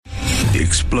the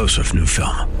explosive new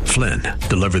film, Flynn,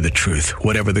 Deliver the Truth,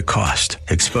 Whatever the Cost,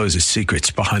 exposes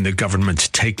secrets behind the government's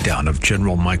takedown of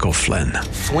General Michael Flynn.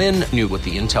 Flynn knew what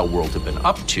the intel world had been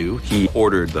up to. He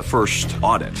ordered the first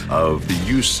audit of the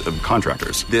use of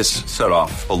contractors. This set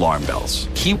off alarm bells.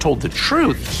 He told the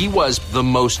truth. He was the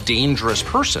most dangerous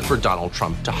person for Donald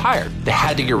Trump to hire. They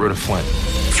had to get rid of Flynn.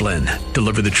 Flynn,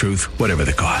 Deliver the Truth, Whatever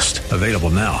the Cost. Available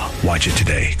now. Watch it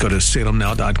today. Go to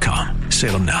salemnow.com.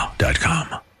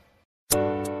 salemnow.com.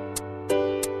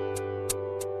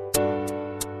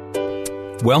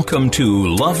 Welcome to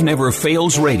Love Never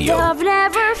Fails Radio. Love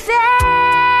never fails.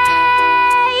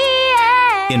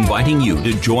 Inviting you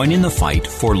to join in the fight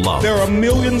for love. There are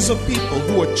millions of people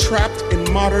who are trapped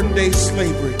in modern-day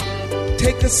slavery.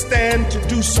 Take a stand to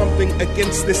do something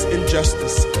against this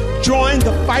injustice. Join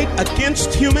the fight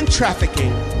against human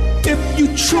trafficking. If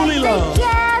you truly love,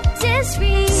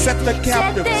 set the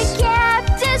captives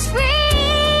free.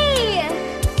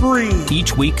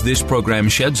 Each week, this program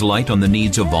sheds light on the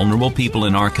needs of vulnerable people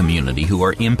in our community who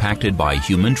are impacted by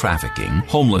human trafficking,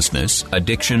 homelessness,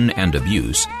 addiction, and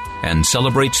abuse, and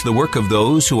celebrates the work of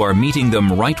those who are meeting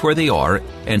them right where they are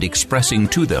and expressing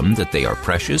to them that they are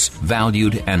precious,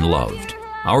 valued, and loved.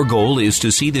 Our goal is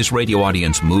to see this radio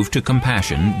audience move to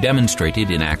compassion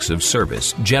demonstrated in acts of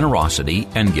service, generosity,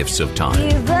 and gifts of time.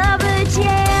 Give up a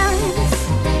chance.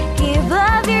 Give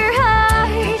up your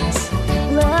heart.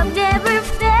 Love never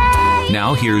fails.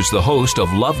 Now here's the host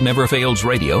of Love Never Fails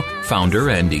Radio, founder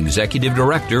and executive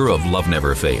director of Love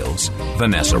Never Fails,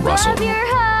 Vanessa Russell.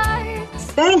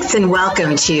 Thanks and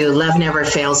welcome to Love Never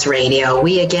Fails Radio.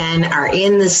 We again are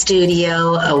in the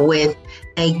studio with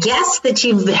a guest that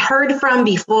you've heard from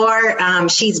before.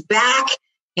 She's back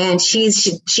and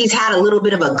she's had a little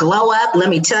bit of a glow up. Let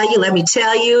me tell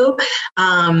you.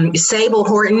 Sable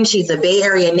Horton, she's a Bay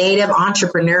Area native,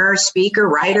 entrepreneur, speaker,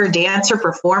 writer, dancer,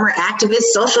 performer, activist,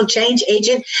 social change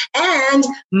agent, and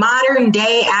modern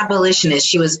day abolitionist.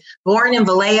 She was born in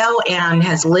Vallejo and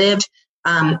has lived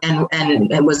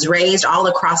and was raised all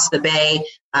across the Bay,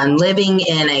 living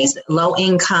in a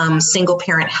low-income,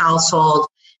 single-parent household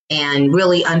and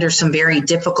really under some very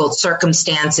difficult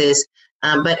circumstances.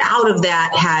 But out of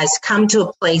that has come to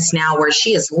a place now where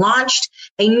she has launched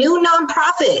a new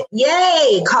nonprofit,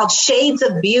 called Shades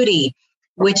of Beauty,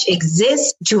 which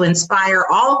exists to inspire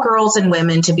all girls and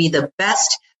women to be the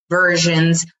best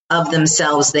versions of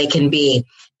themselves they can be.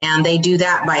 And they do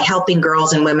that by helping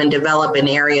girls and women develop in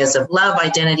areas of love,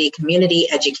 identity, community,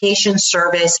 education,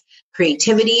 service,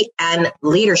 creativity, and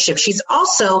leadership. She's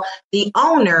also the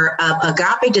owner of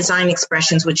Agape Design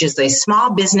Expressions, which is a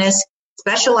small business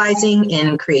specializing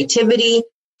in creativity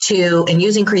and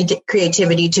using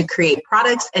creativity to create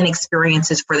products and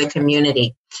experiences for the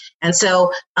community. And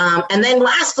so, and then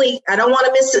lastly, I don't want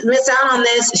to miss out on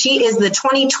this. She is the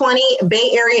 2020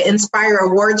 Bay Area Inspire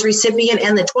Awards recipient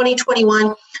and the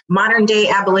 2021 Modern Day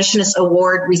Abolitionist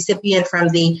Award recipient from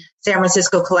the San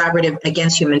Francisco Collaborative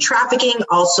Against Human Trafficking,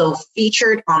 also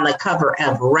featured on the cover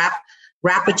of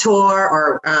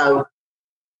Rapporteur,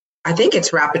 I think it's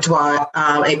Rapporteur,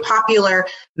 a popular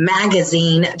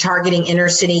magazine targeting inner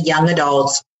city young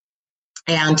adults.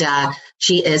 And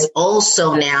she is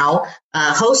also now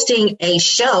hosting a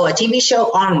TV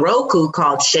show on Roku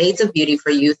called Shades of Beauty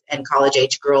for Youth and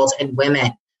College-Age Girls and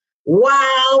Women.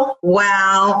 Wow.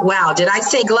 Did I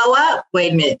say glow up?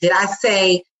 Wait a minute. Did I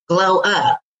say glow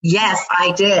up? Yes,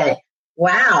 I did.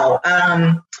 Wow.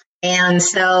 And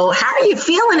so how are you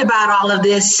feeling about all of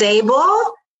this,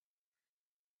 Sable?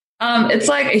 It's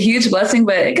like a huge blessing,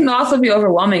 but it can also be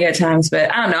overwhelming at times.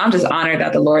 But I don't know. I'm just honored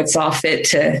that the Lord saw fit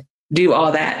to do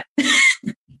all that.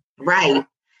 Right.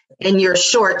 In your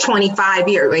short 25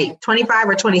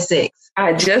 or 26?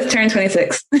 I just turned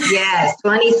 26. Yes,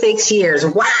 26 years.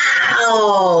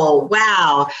 Wow.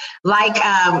 Like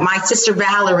my sister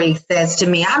Valerie says to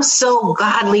me, I'm so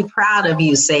godly proud of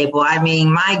you, Sable. I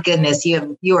mean, my goodness,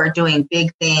 you are doing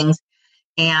big things.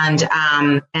 And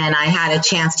I had a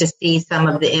chance to see some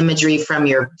of the imagery from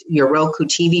your Roku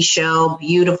TV show.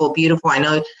 Beautiful. I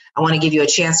know I want to give you a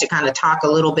chance to kind of talk a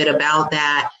little bit about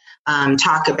that.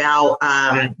 Talk about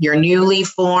your newly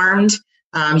formed.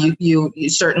 You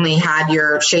certainly had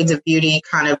your Shades of Beauty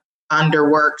kind of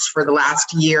underworks for the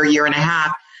last year and a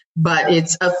half, but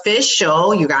it's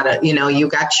official. You're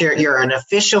an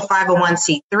official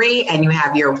 501c3 and you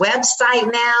have your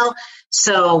website now.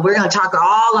 So we're going to talk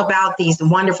all about these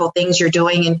wonderful things you're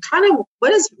doing and kind of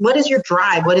what is your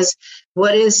drive? What is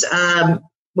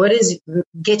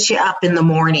get you up in the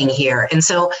morning here? And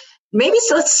so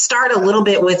let's start a little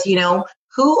bit with,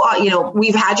 who are,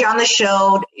 we've had you on the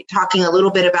show talking a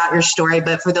little bit about your story,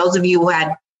 but for those of you who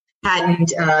had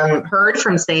hadn't heard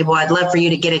from Sable, I'd love for you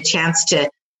to get a chance to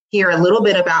hear a little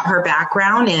bit about her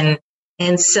background,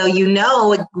 and so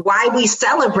why we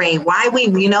celebrate, why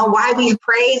we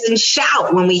praise and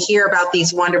shout when we hear about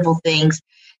these wonderful things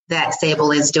that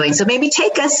Sable is doing. So maybe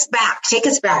take us back,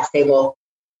 Sable.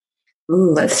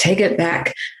 Ooh, let's take it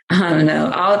back. I don't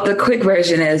know. The quick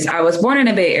version is I was born in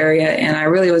the Bay Area, and I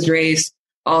really was raised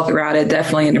all throughout it,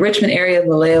 definitely in the Richmond area,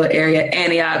 Vallejo area,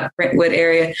 Antioch, Brentwood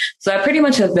area. So I pretty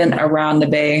much have been around the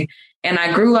Bay. And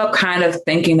I grew up kind of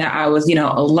thinking that I was,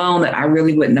 alone, that I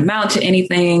really wouldn't amount to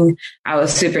anything. I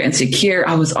was super insecure.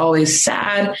 I was always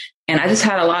sad. And I just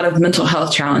had a lot of mental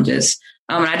health challenges.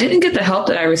 And I didn't get the help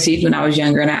that I received when I was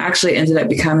younger. And I actually ended up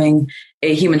becoming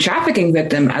a human trafficking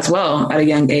victim as well at a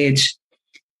young age.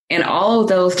 And all of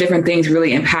those different things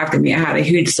really impacted me. I had a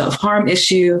huge self-harm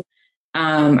issue.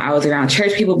 I was around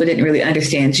church people, but didn't really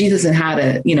understand Jesus and how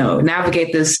to,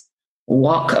 navigate this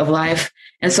walk of life.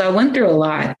 And so I went through a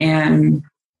lot, and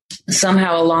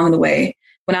somehow along the way,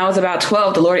 when I was about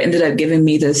 12, the Lord ended up giving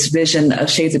me this vision of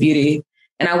Shades of Beauty.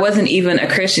 And I wasn't even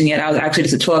a Christian yet. I was actually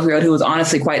just a 12-year-old who was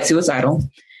honestly quite suicidal.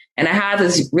 And I had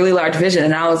this really large vision,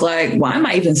 and I was like, why am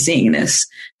I even seeing this?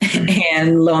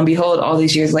 And lo and behold, all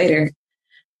these years later.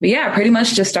 But yeah, pretty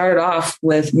much just started off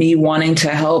with me wanting to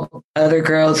help other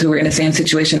girls who were in the same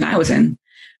situation I was in,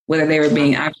 whether they were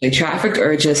being actually trafficked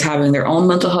or just having their own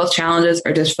mental health challenges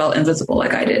or just felt invisible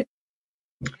like I did.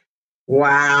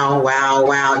 Wow.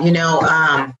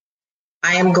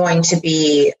 I am going to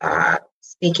be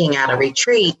speaking at a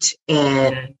retreat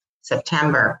in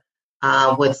September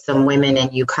with some women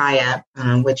in Ukiah,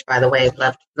 which, by the way,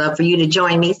 love for you to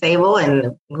join me, Sable,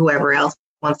 and whoever else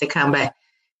wants to come. But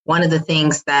one of the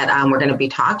things that we're going to be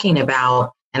talking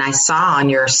about, and I saw on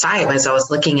your site as I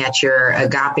was looking at your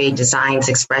Agape Designs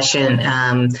Expression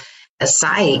a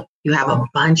site, you have a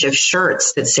bunch of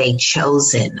shirts that say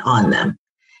chosen on them.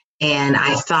 And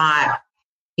I thought,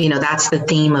 that's the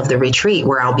theme of the retreat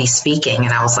where I'll be speaking.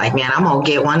 And I was like, man, I'm going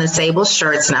to get one of Sable's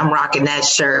shirts, and I'm rocking that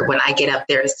shirt when I get up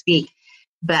there to speak.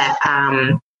 But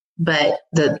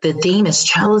the theme is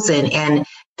chosen, and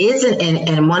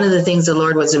one of the things the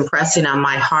Lord was impressing on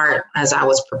my heart as I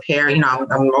was preparing,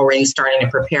 I'm already starting to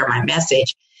prepare my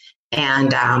message.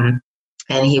 And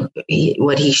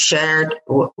what he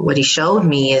showed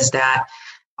me is that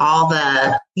all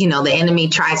the enemy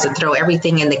tries to throw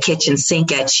everything in the kitchen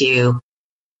sink at you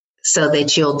so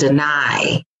that you'll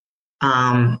deny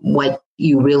what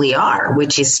you really are,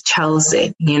 which is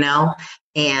chosen,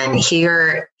 and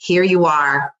here you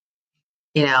are,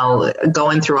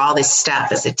 going through all this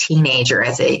stuff as a teenager,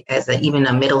 as even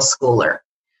a middle schooler.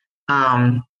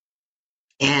 And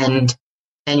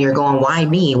you're going, why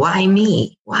me? Why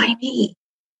me? Why me?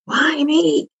 Why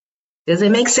me? Does it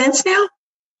make sense now?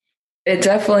 It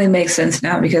definitely makes sense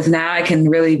now, because now I can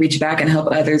really reach back and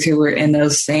help others who were in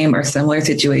those same or similar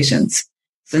situations.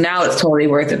 So now it's totally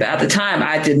worth it. But at the time,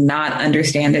 I did not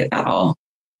understand it at all.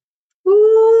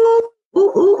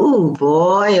 Ooh,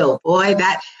 boy, oh boy,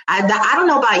 that I don't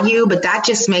know about you, but that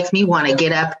just makes me want to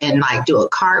get up and do a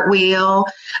cartwheel.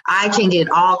 I can get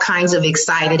all kinds of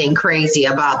excited and crazy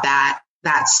about that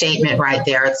statement right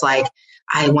there. It's like,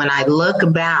 when I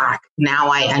look back, now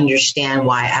I understand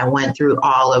why I went through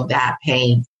all of that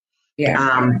pain.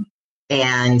 Yeah.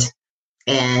 And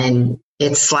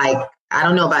it's like, I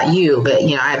don't know about you, but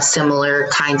I have similar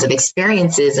kinds of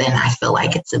experiences, and I feel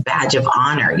like it's a badge of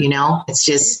honor. It's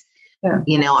just,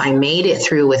 I made it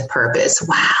through with purpose.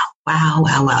 Wow.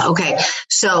 Okay.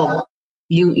 So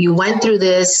you went through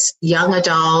this young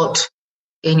adult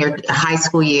in your high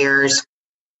school years.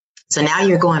 So now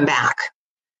you're going back.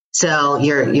 So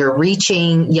you're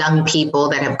reaching young people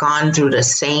that have gone through the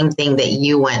same thing that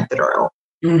you went through.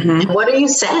 Mm-hmm. And what are you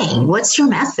saying? What's your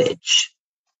message?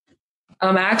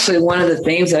 Actually, one of the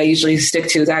themes that I usually stick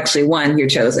to is actually one, you're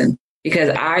chosen. Because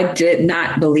I did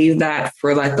not believe that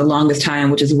for the longest time,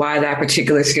 which is why that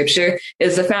particular scripture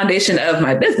is the foundation of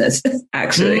my business,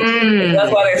 actually.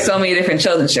 That's why there's so many different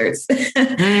chosen shirts.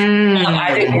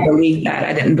 I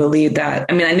didn't believe that.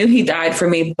 I mean, I knew he died for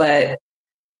me, but,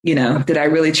 did I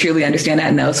really truly understand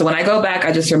that? No. So when I go back,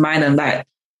 I just remind them that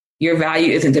your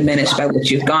value isn't diminished by what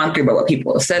you've gone through, by what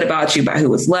people have said about you, by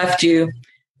who has left you.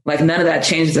 None of that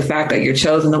changes the fact that you're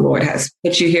chosen. The Lord has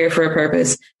put you here for a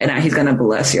purpose, and now he's going to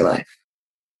bless your life.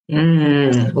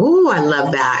 Ooh, I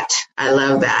love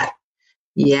that.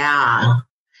 Yeah.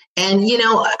 And,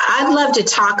 I'd love to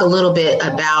talk a little bit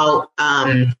about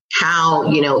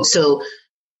how, so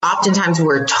oftentimes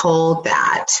we're told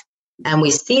that, and we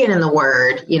see it in the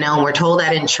word, and we're told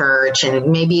that in church,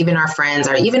 and maybe even our friends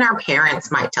or even our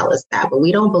parents might tell us that, but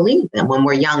we don't believe them when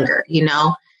we're younger,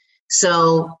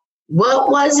 So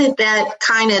what was it that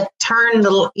kind of turned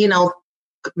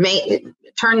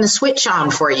turn the switch on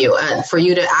for you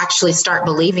to actually start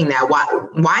believing that?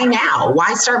 Why now?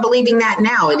 Why start believing that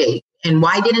now? And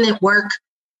why didn't it work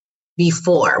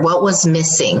before? What was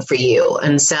missing for you?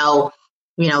 And so,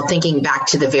 thinking back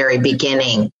to the very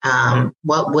beginning,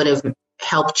 what would have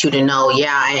helped you to know,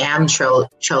 I am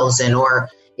chosen? Or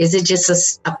is it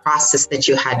just a process that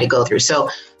you had to go through? So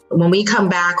when we come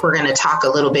back, we're going to talk a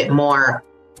little bit more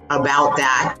about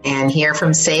that and hear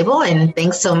from Sable. And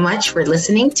thanks so much for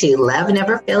listening to Love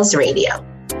Never Fails Radio.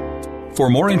 For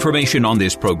more information on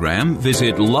this program,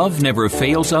 visit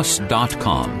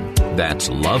loveneverfailsus.com. That's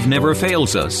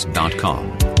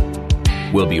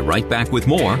loveneverfailsus.com. We'll be right back with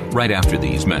more right after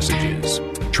these messages.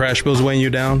 Trash bills weighing you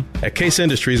down? At Case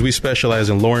Industries, we specialize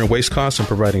in lowering waste costs and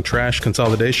providing trash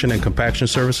consolidation and compaction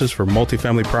services for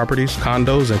multifamily properties,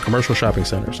 condos, and commercial shopping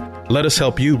centers. Let us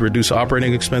help you reduce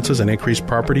operating expenses and increase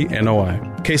property NOI.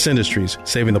 Case Industries,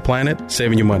 saving the planet,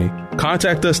 saving you money.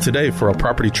 Contact us today for a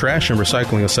property trash and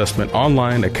recycling assessment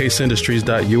online at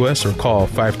caseindustries.us or call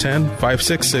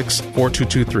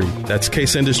 510-566-4223. That's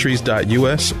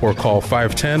caseindustries.us or call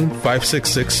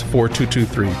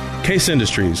 510-566-4223. Case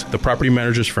Industries, the property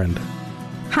manager's friend.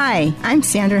 Hi, I'm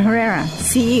Sandra Herrera,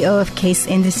 CEO of Case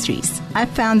Industries. I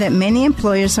found that many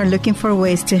employers are looking for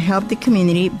ways to help the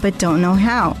community but don't know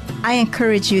how. I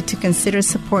encourage you to consider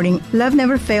supporting Love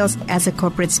Never Fails as a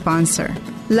corporate sponsor.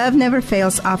 Love Never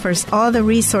Fails offers all the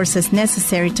resources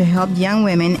necessary to help young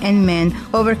women and men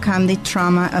overcome the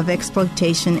trauma of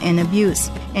exploitation and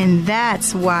abuse. And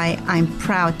that's why I'm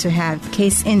proud to have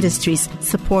Case Industries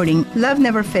supporting Love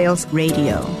Never Fails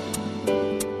Radio.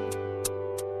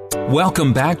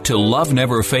 Welcome back to Love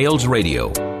Never Fails Radio,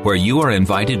 where you are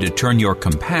invited to turn your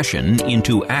compassion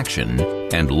into action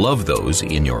and love those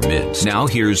in your midst. Now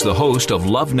here's the host of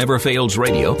Love Never Fails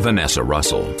Radio, Vanessa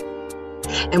Russell.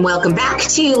 And welcome back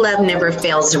to Love Never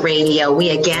Fails Radio.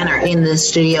 We again are in the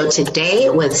studio today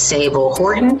with Sable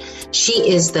Horton. She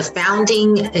is the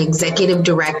founding executive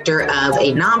director of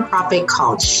a nonprofit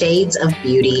called Shades of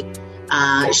Beauty.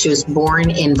 She was born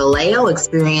in Vallejo,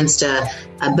 experienced a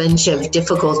bunch of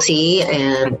difficulty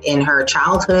in her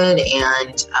childhood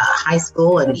and high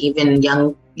school and even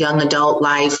young adult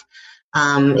life,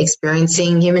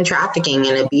 experiencing human trafficking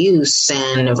and abuse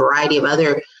and a variety of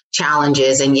other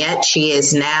challenges. And yet she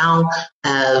is now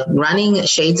running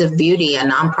Shades of Beauty, a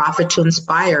nonprofit to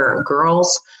inspire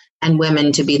girls and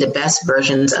women to be the best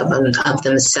versions of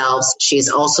themselves. She's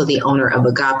also the owner of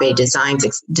Agape Design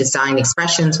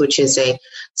Expressions, which is a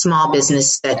small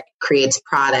business that creates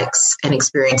products and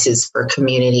experiences for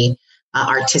community,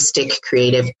 artistic,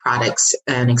 creative products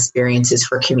and experiences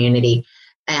for community.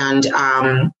 And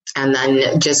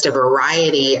then just a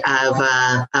variety of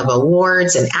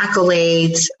awards and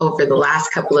accolades over the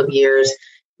last couple of years.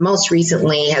 Most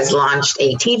recently has launched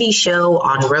a TV show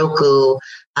on Roku,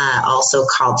 also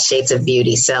called Shades of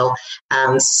Beauty. So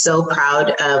I'm so proud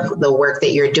of the work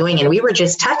that you're doing. And we were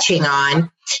just touching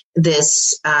on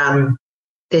this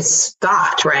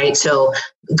thought, right? So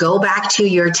go back to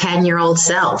your 10-year-old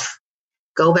self.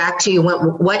 Go back to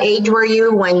what age were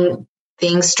you when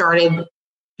things started,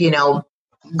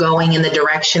 going in the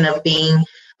direction of being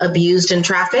abused and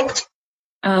trafficked?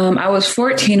 I was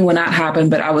 14 when that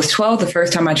happened, but I was 12 the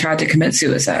first time I tried to commit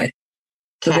suicide.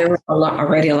 So there were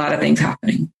already a lot of things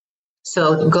happening.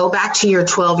 So go back to your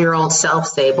 12-year-old self,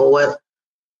 Sable. What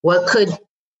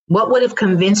would have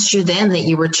convinced you then that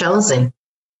you were chosen?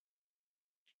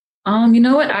 You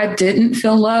know what? I didn't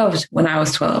feel loved when I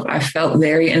was 12. I felt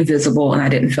very invisible and I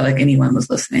didn't feel like anyone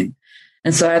was listening.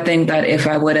 And so I think that if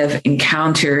I would have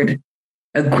encountered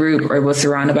a group or was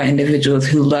surrounded by individuals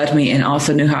who loved me and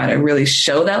also knew how to really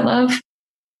show that love,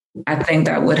 I think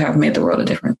that would have made the world a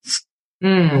difference.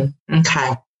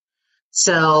 Okay.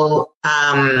 So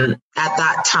at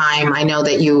that time, I know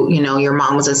that your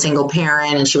mom was a single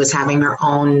parent and she was having her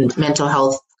own mental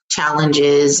health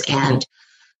challenges and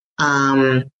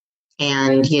it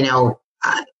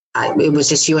was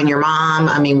just you and your mom.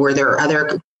 I mean, were there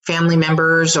other family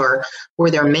members or were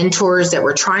there mentors that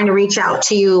were trying to reach out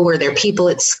to you? Were there people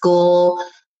at school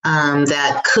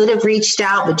that could have reached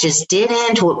out but just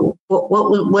didn't?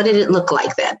 What did it look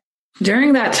like then?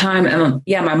 During that time,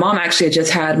 my mom actually had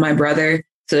just had my brother.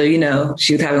 So,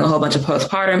 she was having a whole bunch of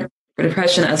postpartum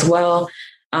depression as well.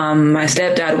 My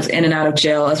stepdad was in and out of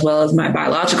jail, as well as my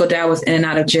biological dad was in and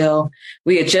out of jail.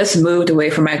 We had just moved away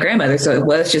from my grandmother. So it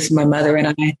was just my mother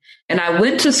and I. And I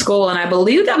went to school and I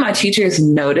believe that my teachers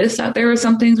noticed that there were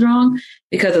some things wrong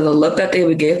because of the look that they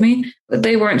would give me, but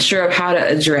they weren't sure of how to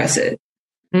address it.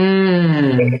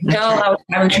 I was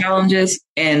having challenges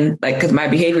and because my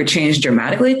behavior changed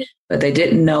dramatically, but they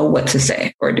didn't know what to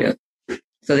say or do.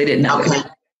 So they didn't know. Okay.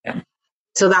 Yeah.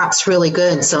 So that's really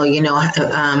good. So,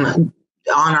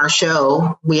 on our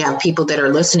show, we have people that are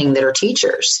listening that are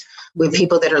teachers. We have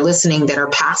people that are listening that are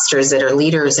pastors, that are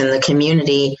leaders in the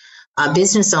community,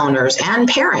 business owners and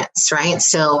parents, right?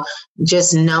 So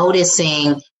just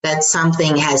noticing that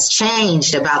something has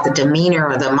changed about the demeanor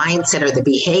or the mindset or the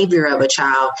behavior of a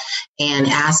child and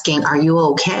asking, are you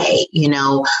okay?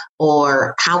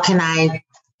 Or how can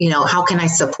I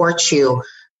support you?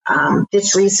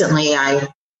 Just recently, I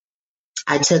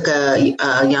took a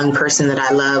young person that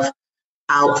I love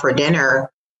out for dinner,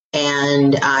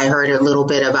 and I heard a little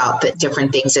bit about the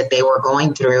different things that they were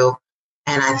going through.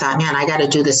 And I thought, man, I got to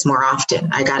do this more often.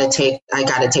 I got to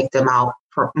take them out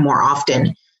more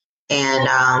often.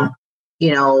 And,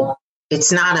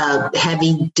 it's not a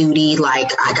heavy duty,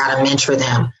 like I got to mentor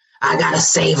them. I got to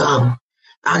save them.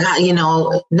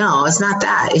 No, it's not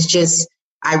that. It's just,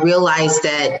 I realized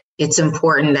that it's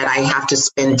important that I have to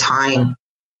spend time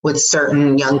with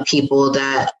certain young people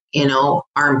that,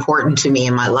 are important to me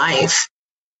in my life.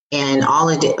 And all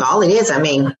it is,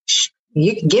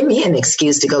 you can give me an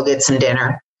excuse to go get some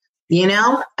dinner. Could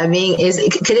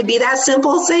it be that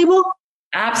simple, Sable?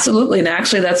 Absolutely. And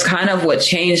actually, that's kind of what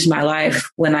changed my life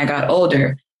when I got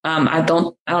older. I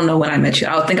don't know when I met you.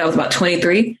 I think I was about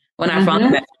 23 when I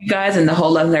finally met you guys and the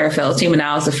whole Love Never Fails team. And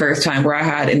that was the first time where I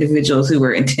had individuals who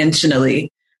were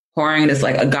intentionally pouring this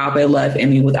like agape love in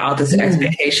me without this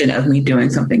expectation of me doing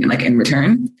something like in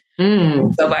return.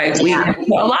 So we have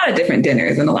a lot of different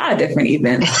dinners and a lot of different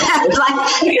events.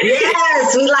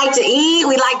 Yes, we like to eat.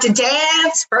 We like to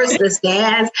dance. First, let's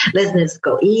dance. Let's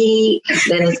go eat.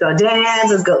 Then let's go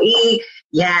dance. Let's go eat.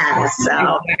 Yeah.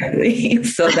 So, exactly.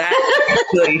 So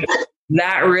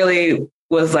that really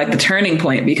was like the turning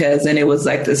point, because then it was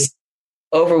like this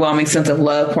overwhelming sense of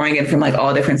love pouring in from like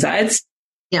all different sides.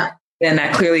 Yeah. Then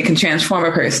that clearly can transform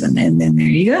a person. And then there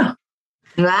you go.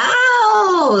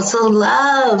 Wow. So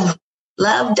love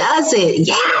does it.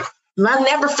 Yeah. Love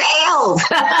never fails.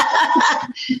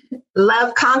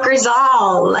 Love conquers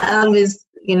all. Love is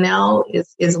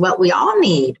what we all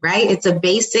need, right? It's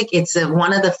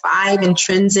one of the 5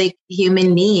 intrinsic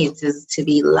human needs is to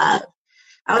be loved.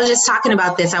 I was just talking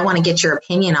about this. I want to get your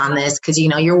opinion on this because,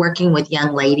 you're working with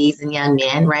young ladies and young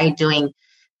men, right?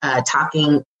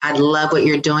 Talking. I love what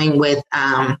you're doing with,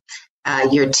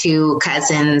 your 2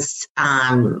 cousins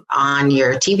on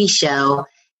your TV show,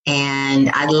 and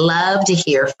I'd love to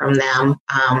hear from them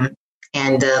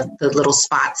and the little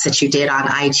spots that you did on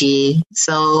IG.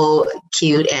 So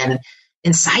cute and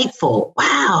insightful.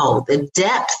 Wow, the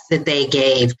depth that they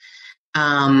gave.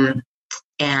 And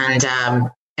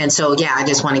so, yeah, I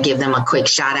just want to give them a quick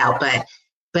shout out. But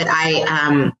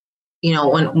I,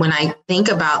 when I think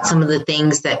about some of the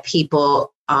things that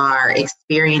people are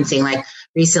experiencing, like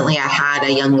recently I had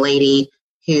a young lady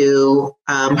who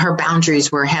her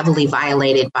boundaries were heavily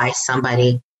violated by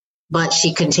somebody, but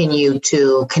she continued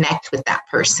to connect with that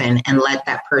person and let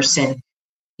that person,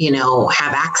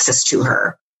 have access to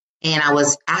her. And I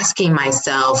was asking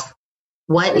myself,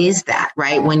 what is that,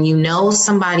 right? When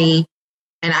somebody,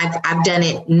 and I've done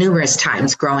it numerous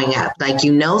times growing up, like,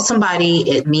 somebody,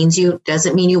 it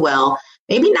doesn't mean you well.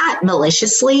 Maybe not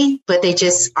maliciously, but they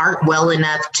just aren't well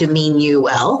enough to mean you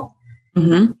well.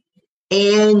 Mm-hmm.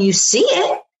 And you see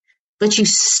it, but you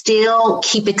still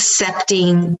keep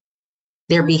accepting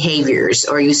their behaviors,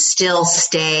 or you still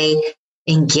stay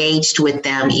engaged with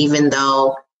them, even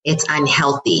though it's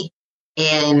unhealthy.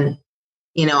 And,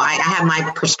 I have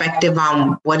my perspective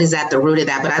on what is at the root of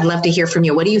that, but I'd love to hear from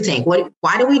you. What do you think?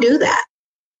 Why do we do that?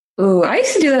 Oh, I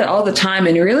used to do that all the time.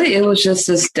 And really, it was just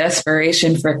this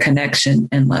desperation for connection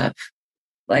and love.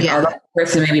 Like, oh, that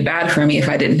person may be bad for me. If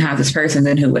I didn't have this person,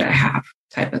 then who would I have,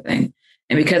 type of thing.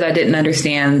 And because I didn't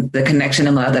understand the connection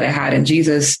and love that I had in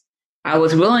Jesus, I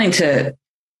was willing to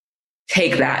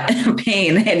take that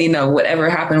pain and, whatever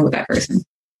happened with that person.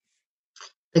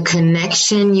 The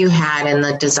connection you had and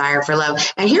the desire for love.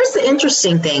 And here's the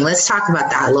interesting thing. Let's talk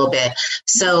about that a little bit.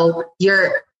 So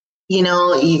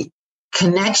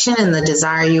connection and the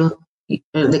desire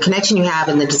the connection you have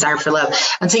and the desire for love.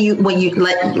 And so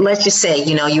let's just say,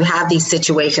 you have these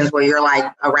situations where you're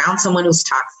like around someone who's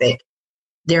toxic.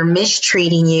 They're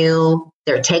mistreating you.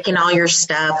 They're taking all your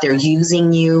stuff. They're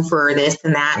using you for this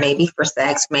and that, maybe for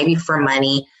sex, maybe for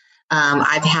money.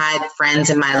 I've had friends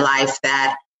in my life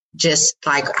that just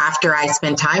like after I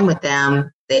spent time with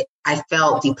them, I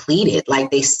felt depleted,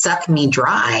 like they sucked me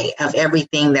dry of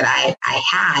everything that I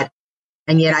had.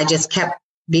 And yet I just kept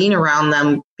being around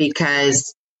them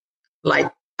because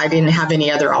like I didn't have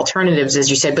any other alternatives, as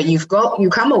you said, but you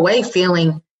come away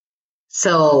feeling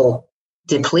so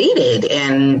depleted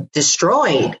and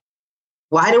destroyed.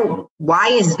 Why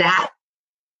is that?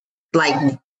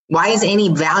 Like, why is any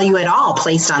value at all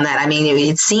placed on that? I mean,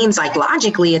 it seems like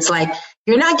logically, it's like,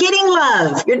 you're not getting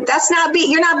love.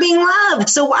 You're not being loved.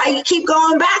 So why you keep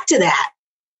going back to that?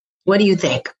 What do you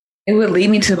think? It would lead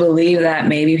me to believe that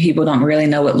maybe people don't really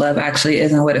know what love actually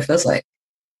is and what it feels like.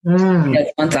 Because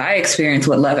once I experienced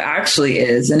what love actually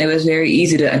is, and it was very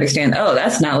easy to understand, oh,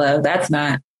 that's not love. That's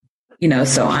not,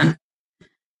 so on.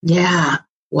 Yeah.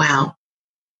 Wow.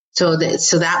 So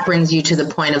that brings you to the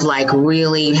point of like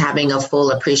really having a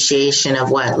full appreciation of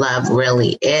what love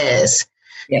really is,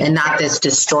 and not this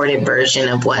distorted version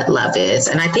of what love is.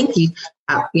 And I think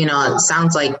it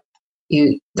sounds like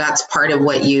that's part of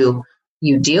what you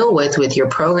deal with your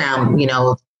program,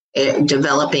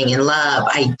 developing in love,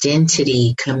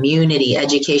 identity, community,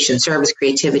 education, service,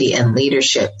 creativity, and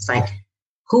leadership. It's like,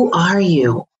 who are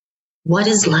you? What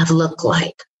does love look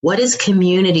like? What does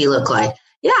community look like?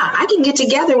 Yeah, I can get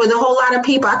together with a whole lot of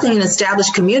people. I can establish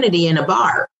community in a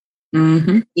bar.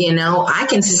 Mm-hmm. I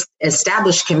can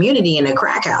establish community in a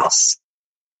crack house.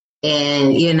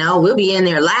 And, we'll be in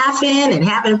there laughing and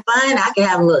having fun. I can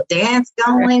have a little dance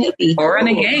going. Or in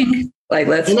a gang. Like,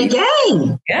 let's in a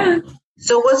gang. Yeah.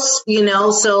 So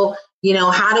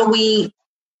how do we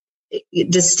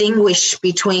distinguish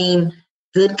between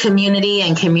good community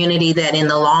and community that in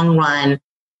the long run,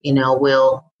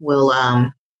 will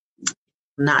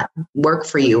not work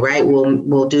for you, right?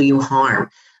 Will do you harm.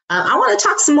 I want to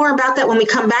talk some more about that when we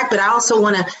come back, but I also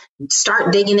want to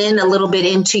start digging in a little bit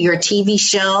into your TV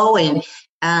show. And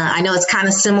I know it's kind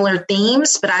of similar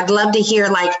themes, but I'd love to hear,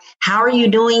 like, how are you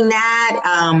doing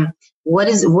that?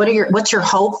 What's your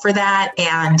hope for that?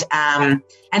 And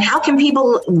how can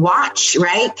people watch,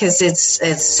 right? Because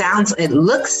it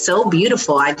looks so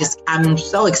beautiful. I'm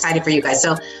so excited for you guys.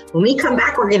 So when we come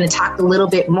back, we're going to talk a little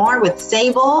bit more with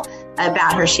Sable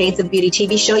about her Shades of Beauty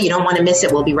TV show. You don't want to miss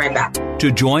it. We'll be right back. To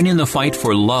join in the fight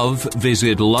for love,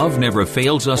 visit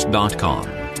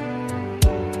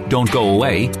loveneverfailsus.com. Don't go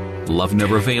away. Love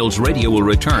Never Fails Radio will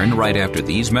return right after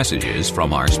these messages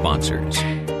from our sponsors.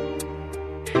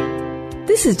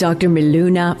 This is Dr.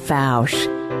 Miluna Fausch.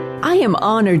 I am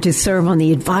honored to serve on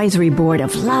the advisory board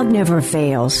of Love Never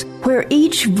Fails, where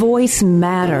each voice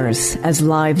matters as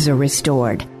lives are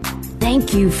restored.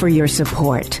 Thank you for your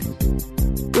support.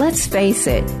 Let's face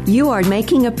it, you are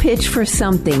making a pitch for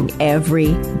something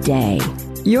every day.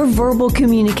 Your verbal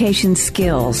communication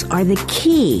skills are the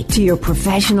key to your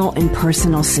professional and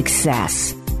personal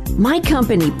success. My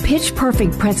company, Pitch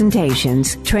Perfect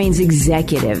Presentations, trains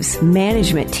executives,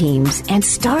 management teams, and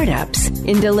startups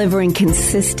in delivering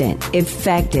consistent,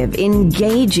 effective,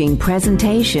 engaging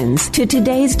presentations to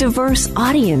today's diverse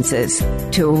audiences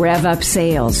to rev up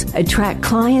sales, attract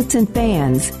clients and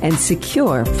fans, and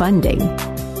secure funding.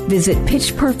 Visit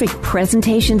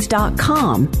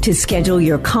pitchperfectpresentations.com to schedule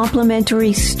your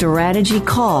complimentary strategy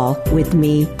call with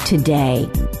me today.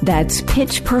 That's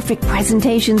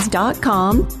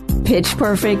pitchperfectpresentations.com,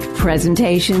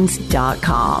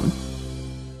 pitchperfectpresentations.com.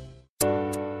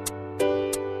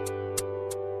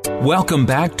 Welcome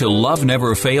back to Love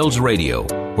Never Fails Radio,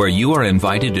 where you are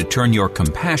invited to turn your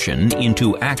compassion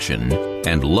into action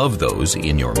and love those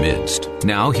in your midst.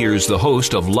 Now, here's the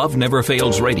host of Love Never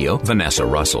Fails Radio, Vanessa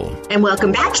Russell. And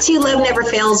welcome back to Love Never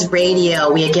Fails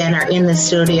Radio. We again are in the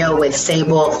studio with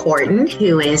Sable Horton,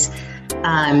 who is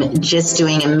just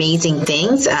doing amazing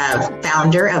things,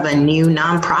 founder of a new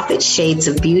nonprofit, Shades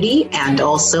of Beauty, and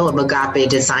also of Agape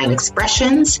Design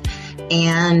Expressions.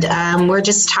 And we're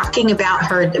just talking about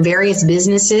her various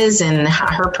businesses and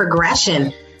her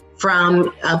progression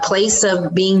from a place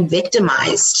of being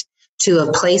victimized to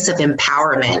a place of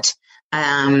empowerment,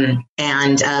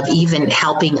 and of even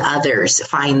helping others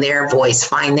find their voice,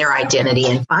 find their identity,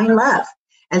 and find love.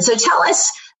 And so tell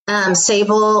us,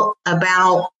 Sable,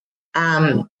 about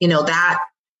that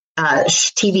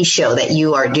TV show that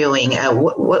you are doing.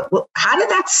 How did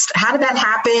that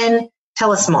happen?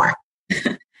 Tell us more.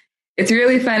 It's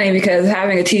really funny because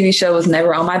having a TV show was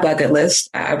never on my bucket list.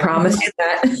 I promise you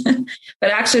that.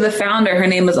 But actually, the founder, her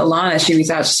name is Alana. She reached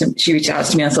out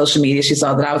to me on social media. She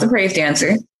saw that I was a praise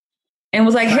dancer and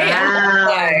was like, "Hey, wow. I love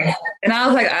flags." And I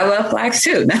was like, "I love flags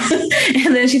too."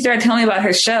 And then she started telling me about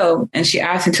her show, and she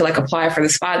asked me to apply for the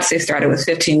spots. They started with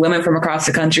 15 women from across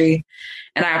the country,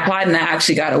 and I applied, and I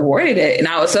actually got awarded it. And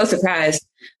I was so surprised.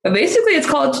 But basically, it's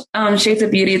called Shades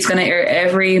of Beauty. It's going to air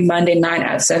every Monday night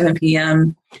at 7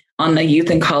 p.m. on the Youth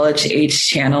and College Age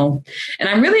channel. And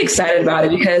I'm really excited about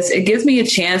it because it gives me a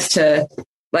chance to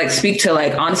speak to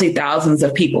honestly thousands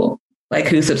of people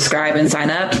who subscribe and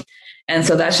sign up. And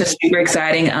so that's just super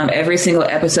exciting. Every single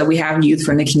episode, we have youth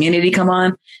from the community come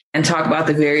on and talk about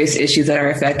the various issues that are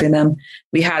affecting them.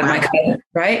 We had my cousin,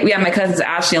 right? We had my cousins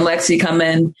Ashley and Lexi come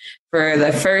in for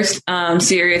the first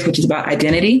series, which is about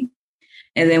identity.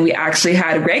 And then we actually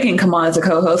had Reagan come on as a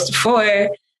co-host for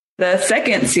the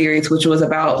second series, which was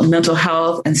about mental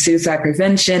health and suicide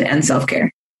prevention and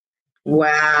self-care.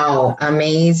 Wow,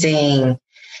 amazing.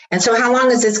 And so how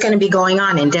long is this going to be going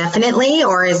on? Indefinitely,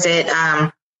 or is it...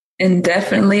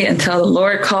 Indefinitely until the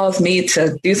Lord calls me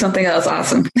to do something else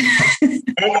awesome.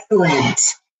 Excellent.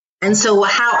 And so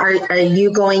how are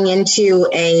you going into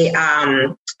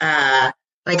how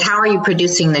are you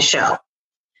producing the show?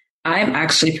 I'm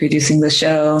actually producing the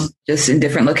show just in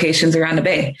different locations around the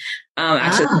Bay.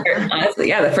 Honestly,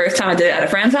 the first time I did it at a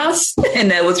friend's house, and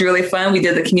that was really fun. We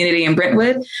did the community in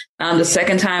Brentwood. The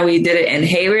second time we did it in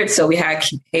Hayward. So we had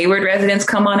Hayward residents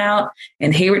come on out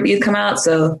and Hayward youth come out.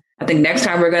 So I think next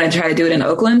time we're going to try to do it in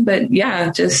Oakland. But yeah,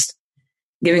 just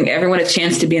giving everyone a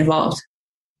chance to be involved.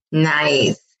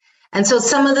 Nice. And so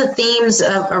some of the themes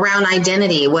around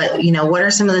identity, what are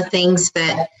some of the things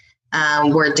that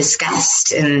were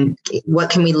discussed, and what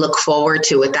can we look forward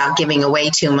to without giving away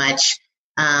too much,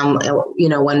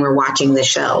 when we're watching the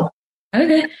show?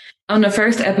 Okay. The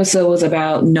first episode was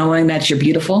about knowing that you're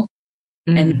beautiful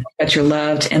and that you're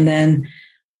loved. And then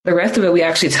the rest of it, we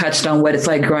actually touched on what it's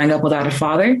like growing up without a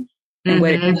father and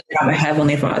what it is to have a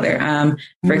heavenly father.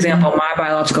 For example, my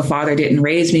biological father didn't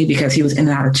raise me because he was in and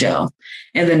out of jail.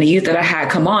 And then the youth that I had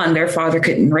come on, their father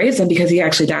couldn't raise them because he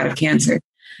actually died of cancer.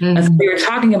 And so we were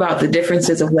talking about the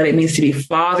differences of what it means to be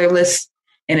fatherless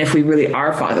and if we really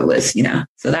are fatherless,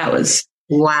 So that was...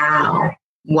 Wow.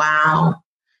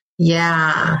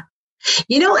 Yeah.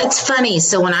 It's funny.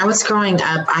 So when I was growing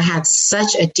up, I had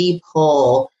such a deep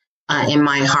hole in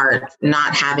my heart,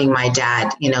 not having my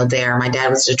dad, there. My dad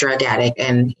was a drug addict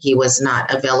and he was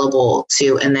not available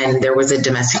and then there was a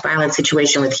domestic violence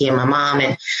situation with he and my mom.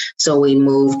 And so we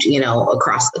moved,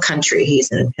 across the country.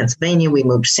 He's in Pennsylvania. We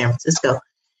moved to San Francisco.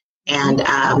 And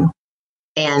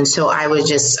so I would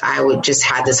just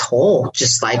had this hole,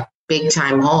 just like big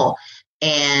time hole.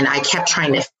 And I kept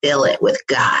trying to fill it with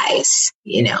guys,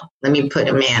 let me put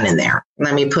a man in there.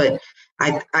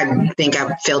 I think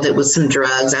I filled it with some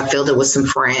drugs. I filled it with some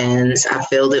friends. I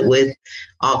filled it with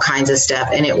all kinds of stuff.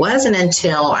 And it wasn't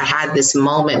until I had this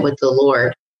moment with the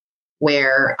Lord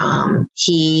where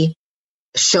he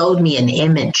showed me an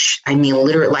image. I mean,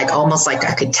 literally, almost like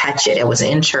I could touch it. It was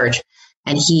in church.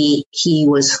 And he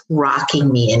was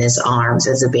rocking me in his arms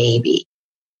as a baby.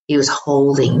 He was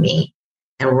holding me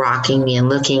and rocking me and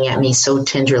looking at me so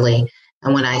tenderly.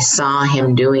 And when I saw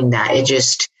him doing that, it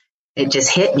just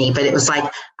hit me. But it was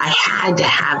like I had to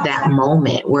have that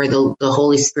moment where the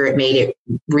Holy Spirit made it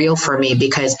real for me,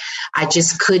 because I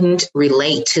just couldn't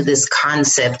relate to this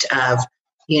concept of,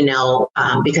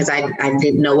 because I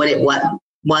didn't know what it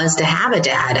was to have a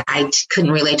dad. I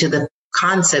couldn't relate to the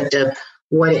concept of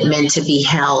what it meant to be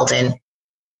held. And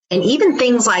even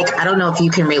things like, I don't know if you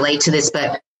can relate to this,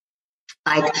 but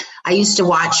I used to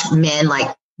watch men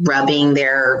rubbing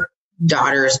their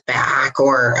daughter's back,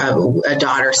 or a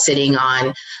daughter sitting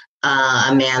on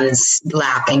a man's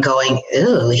lap and going,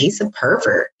 ooh, he's a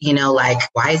pervert.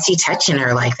 Why is he touching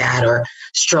her like that? Or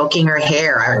stroking her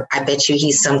hair. I bet you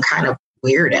he's some kind of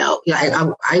weirdo.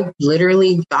 I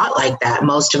literally thought like that.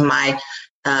 Most of my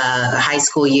high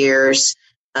school years,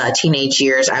 teenage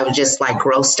years, I was just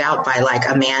grossed out by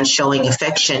a man showing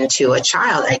affection to a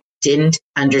child. I didn't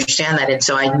understand that. And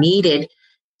so I needed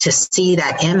to see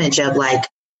that image of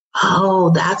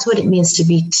oh, that's what it means to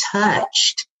be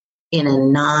touched in a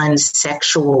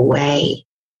non-sexual way.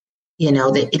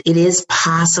 That it is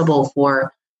possible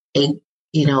for a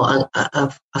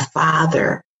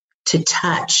father to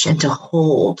touch and to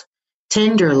hold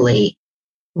tenderly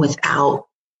without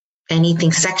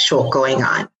anything sexual going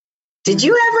on. Did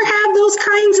you ever have those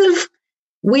kinds of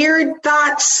weird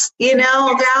thoughts,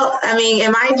 about,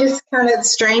 am I just kind of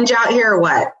strange out here or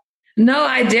what? No,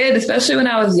 I did, especially when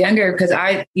I was younger, because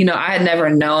I had never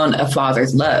known a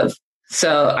father's love.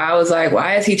 So I was like,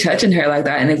 why is he touching her like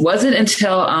that? And it wasn't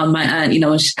until my aunt,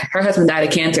 her husband died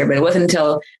of cancer, but it wasn't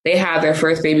until they had their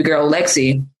first baby girl,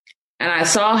 Lexi, and I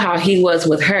saw how he was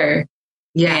with her.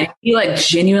 Yeah. And he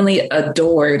genuinely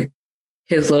adored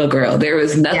his little girl. There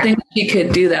was nothing he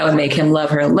could do that would make him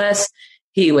love her less.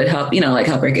 He would help,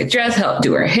 help her get dressed, help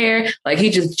do her hair.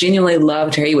 He just genuinely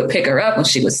loved her. He would pick her up when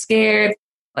she was scared.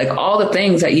 All the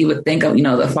things that you would think of,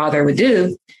 the father would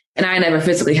do. And I never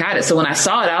physically had it. So when I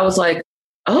saw it, I was like,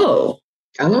 oh,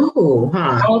 I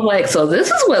was like, so this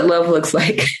is what love looks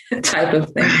like, type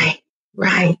of thing.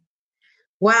 Right.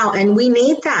 Wow. And we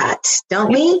need that,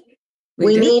 don't we?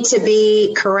 We need to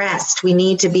be caressed. We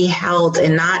need to be held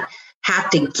and not have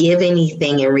to give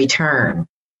anything in return.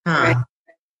 Huh?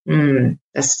 Right.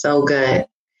 That's so good.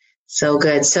 So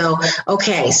good. So,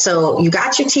 okay. So you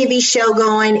got your TV show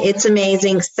going. It's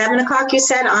amazing. 7:00, you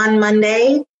said, on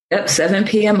Monday? Yep. 7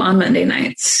 p.m. on Monday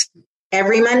nights.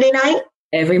 Every Monday night?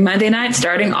 Every Monday night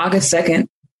starting August 2nd.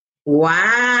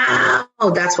 Wow.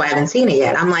 That's why I haven't seen it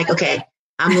yet. I'm like, okay,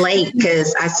 I'm late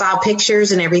because I saw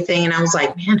pictures and everything. And I was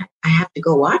like, man, I have to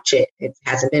go watch it.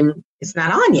 It's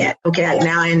not on yet. Okay.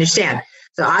 Now I understand.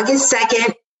 So August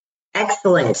 2nd.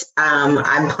 Excellent.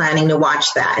 I'm planning to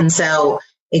watch that. And so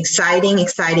exciting.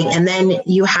 And then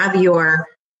you have your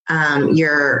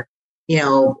art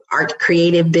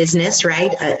creative business,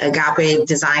 right? Agape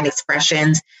Design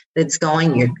Expressions that's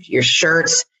going, your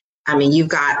shirts. I mean, you've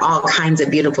got all kinds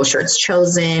of beautiful shirts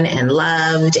chosen and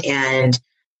loved and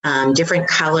different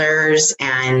colors.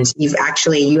 And you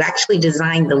actually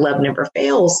designed the Love Never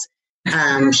Fails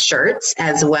shirts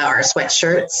as well, our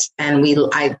sweatshirts. And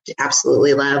I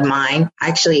absolutely love mine. I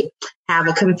actually have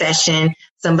a confession.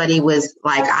 Somebody was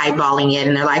like eyeballing it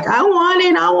and they're like, I want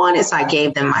it. So I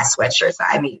gave them my sweatshirts.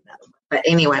 But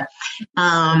anyway,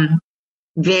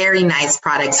 very nice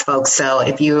products, folks. So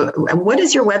what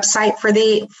is your website for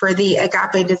the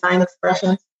Agape Design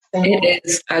Expressions? It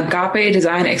is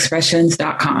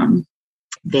agapedesignexpressions.com.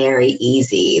 Very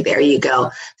easy. There you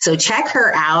go. So check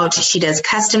her out. She does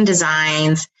custom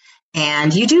designs,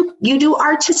 and you do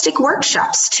artistic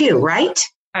workshops too, right?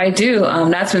 I do.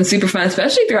 That's been super fun,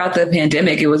 especially throughout the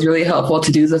pandemic. It was really helpful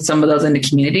to do some of those in the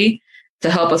community to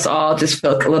help us all just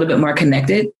feel a little bit more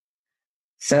connected.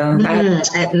 So,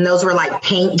 and those were like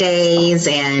paint days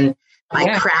and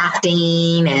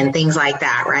crafting and things like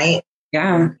that, right?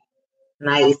 Yeah.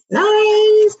 Nice.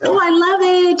 Oh, I love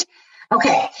it.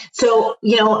 Okay. So,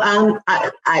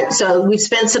 so we've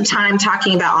spent some time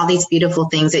talking about all these beautiful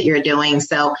things that you're doing.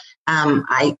 So,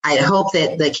 I hope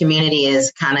that the community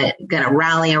is kind of going to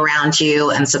rally around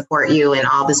you and support you in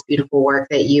all this beautiful work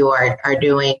that you are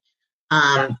doing.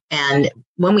 And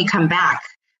when we come back,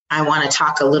 I want to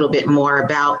talk a little bit more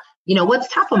about, what's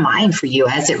top of mind for you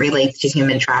as it relates to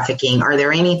human trafficking. Are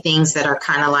there any things that are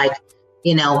kind of like,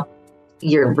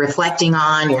 you're reflecting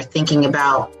on, you're thinking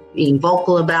about, being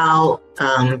vocal about,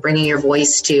 bringing your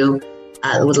voice to?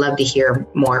 Would love to hear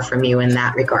more from you in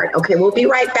that regard. Okay, we'll be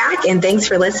right back. And thanks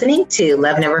for listening to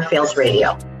Love Never Fails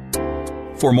Radio.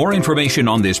 For more information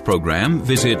on this program,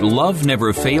 visit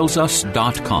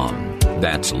loveneverfailsus.com.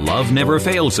 That's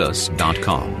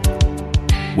loveneverfailsus.com.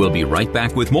 We'll be right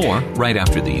back with more right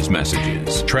after these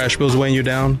messages. Trash bills weighing you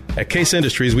down? At Case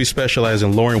Industries, we specialize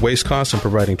in lowering waste costs and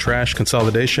providing trash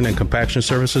consolidation and compaction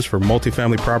services for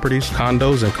multifamily properties,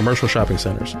 condos, and commercial shopping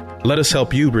centers. Let us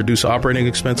help you reduce operating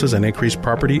expenses and increase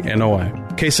property NOI.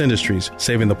 Case Industries,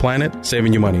 saving the planet,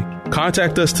 saving you money.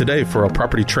 Contact us today for a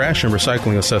property trash and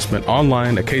recycling assessment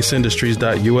online at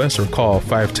caseindustries.us or call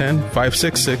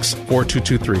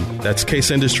 510-566-4223. That's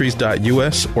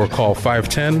caseindustries.us or call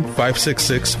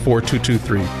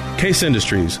 510-566-4223. Case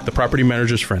Industries, the property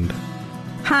manager's friend.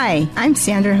 Hi, I'm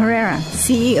Sandra Herrera,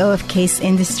 CEO of Case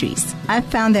Industries. I've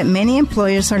found that many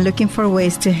employers are looking for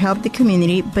ways to help the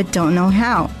community but don't know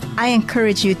how. I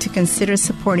encourage you to consider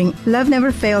supporting Love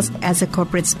Never Fails as a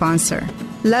corporate sponsor.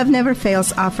 Love Never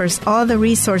Fails offers all the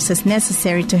resources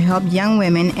necessary to help young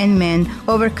women and men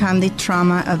overcome the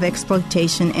trauma of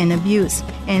exploitation and abuse.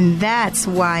 And that's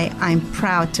why I'm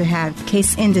proud to have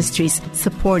Case Industries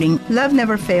supporting Love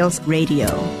Never Fails Radio.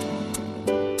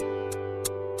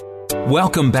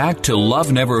 Welcome back to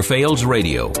Love Never Fails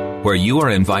Radio, where you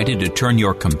are invited to turn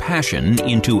your compassion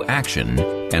into action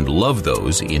and love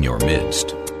those in your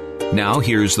midst. Now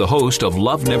here's the host of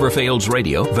Love Never Fails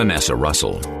Radio, Vanessa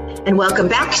Russell. And welcome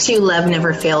back to Love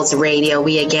Never Fails Radio.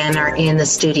 We again are in the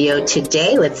studio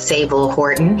today with Sable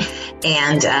Horton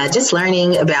and just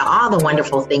learning about all the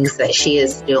wonderful things that she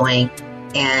is doing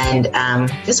and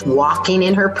just walking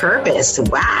in her purpose.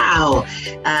 Wow.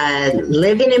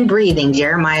 Living and breathing,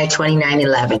 Jeremiah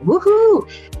 29:11. Woohoo.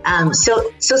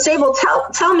 So Sable,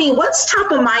 tell me what's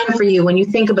top of mind for you when you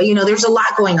think about, there's a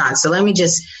lot going on. So let me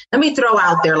throw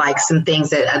out there like some things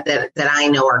that I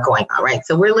know are going on, right?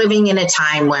 So we're living in a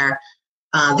time where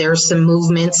there's some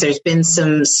movements. There's been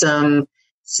some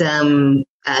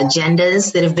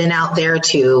agendas that have been out there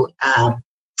to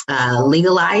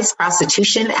legalize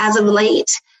prostitution as of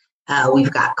late.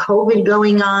 We've got COVID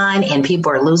going on and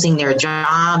people are losing their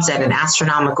jobs at an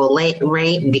astronomical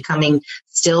rate and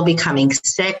still becoming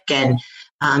sick. And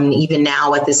even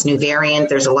now with this new variant,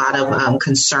 there's a lot of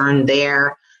concern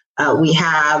there. We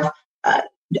have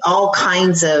all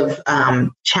kinds of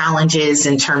challenges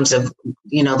in terms of,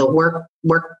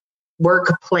 the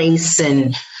workplace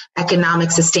and economic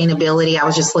sustainability. I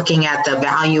was just looking at the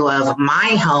value of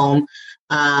my home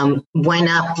went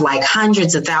up like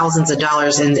hundreds of thousands of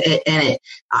dollars, and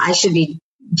I should be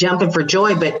jumping for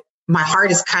joy, but my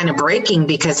heart is kind of breaking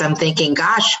because I'm thinking,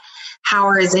 gosh,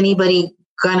 how is anybody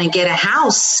going to get a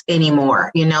house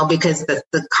anymore? Because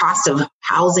the cost of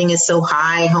housing is so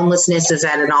high. Homelessness is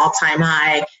at an all-time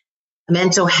high.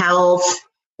 Mental health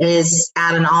is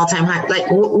at an all-time high. Like,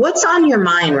 what's on your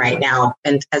mind right now,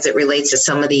 and as it relates to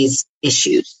some of these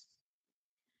issues?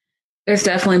 There's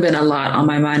definitely been a lot on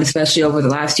my mind, especially over the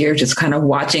last year, just kind of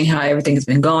watching how everything has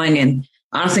been going, and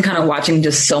honestly kind of watching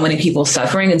just so many people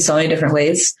suffering in so many different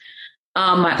ways.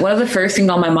 One of the first things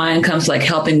on my mind comes like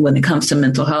helping when it comes to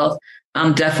mental health.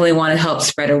 Definitely want to help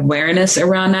spread awareness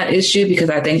around that issue, because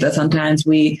I think that sometimes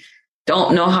we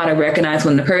don't know how to recognize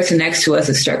when the person next to us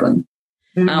is struggling.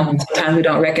 Sometimes we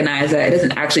don't recognize that it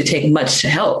doesn't actually take much to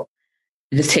help.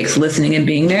 It just takes listening and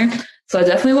being there. So I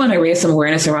definitely want to raise some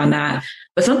awareness around that.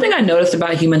 But something I noticed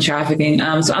about human trafficking,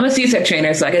 so I'm a CSEC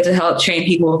trainer, so I get to help train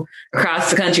people across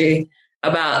the country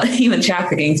about human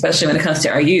trafficking, especially when it comes to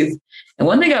our youth. And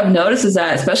one thing I've noticed is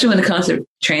that, especially when it comes to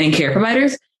training care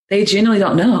providers, they genuinely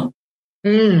don't know.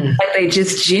 Like, they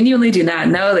just genuinely do not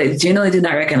know. They genuinely do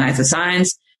not recognize the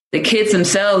signs. The kids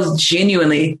themselves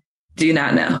genuinely do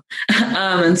not know.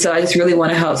 And so I just really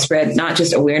want to help spread not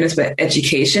just awareness, but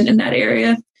education in that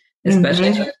area,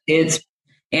 especially to kids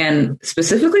and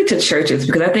specifically to churches,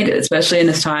 because I think especially in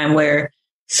this time where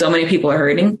so many people are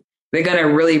hurting, they're going to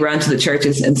really run to the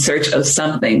churches in search of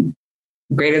something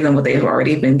greater than what they've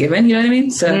already been given. You know what I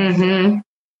mean? So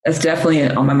that's definitely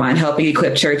on my mind, helping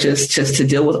equip churches just to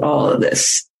deal with all of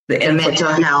this. The mental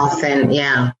health and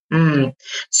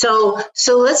So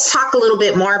let's talk a little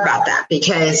bit more about that,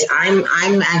 because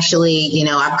I'm actually,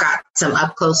 I've got some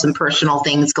up close and personal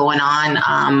things going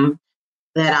on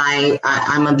that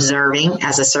I'm observing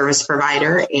as a service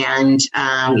provider. And,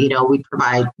 we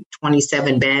provide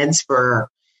 27 beds for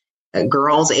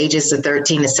girls ages of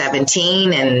 13 to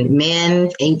 17 and men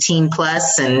 18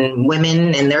 plus and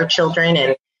women and their children.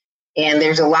 And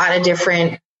there's a lot of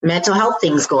different mental health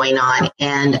things going on.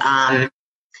 And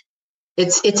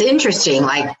it's interesting.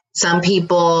 Like, some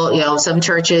people, some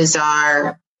churches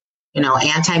are,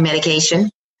 anti-medication.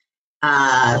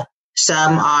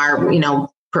 Some are,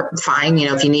 fine.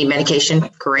 If you need medication,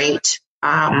 great.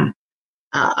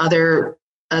 Other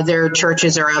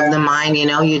churches are of the mind,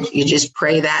 you just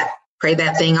pray that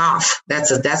thing off.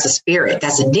 That's a spirit.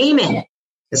 That's a demon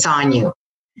that's on you.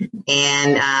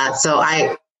 And so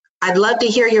I'd love to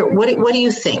hear what do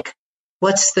you think?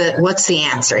 What's the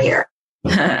answer here?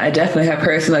 I definitely have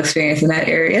personal experience in that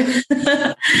area.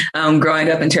 Growing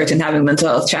up in church and having mental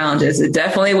health challenges, it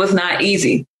definitely was not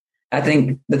easy. I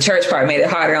think the church part made it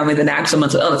harder on me than the actual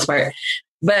mental illness part.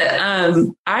 But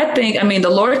I think, the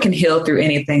Lord can heal through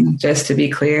anything, just to be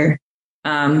clear.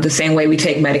 The same way we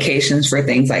take medications for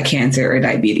things like cancer or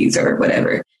diabetes or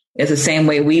whatever, it's the same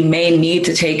way we may need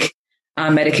to take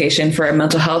medication for a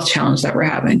mental health challenge that we're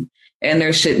having. And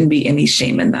there shouldn't be any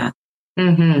shame in that.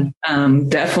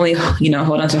 Definitely,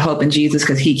 hold on to hope in Jesus,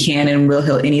 because he can and will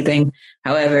heal anything.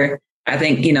 However, I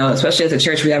think, especially as a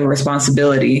church, we have a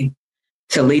responsibility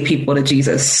to lead people to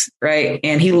Jesus, right?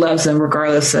 And he loves them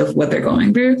regardless of what they're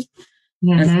going through.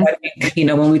 And so I think,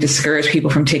 when we discourage people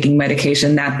from taking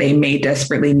medication that they may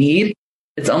desperately need,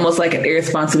 it's almost like an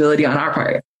irresponsibility on our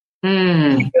part. We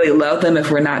really love them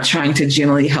if we're not trying to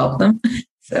genuinely help them.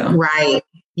 So right.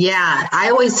 Yeah. I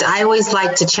always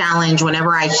like to challenge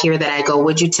whenever I hear that. I go,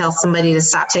 would you tell somebody to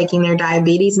stop taking their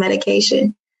diabetes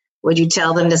medication? Would you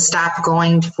tell them to stop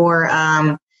going for,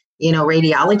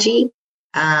 radiology?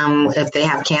 If they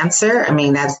have cancer?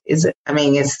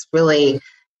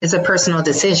 It's a personal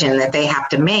decision that they have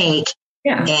to make.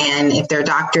 Yeah. And if their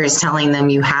doctor is telling them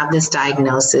you have this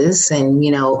diagnosis and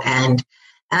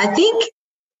I think,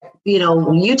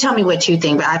 you tell me what you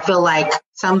think, but I feel like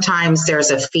sometimes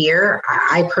there's a fear.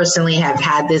 I personally have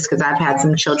had this because I've had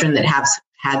some children that have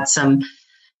had some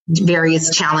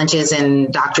various challenges,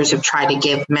 and doctors have tried to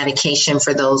give medication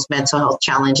for those mental health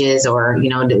challenges or,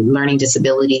 learning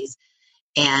disabilities.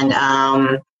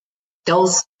 And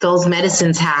those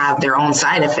medicines have their own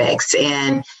side effects,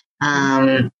 and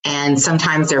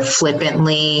sometimes they're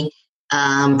flippantly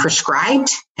prescribed.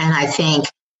 And I think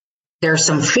there's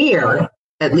some fear,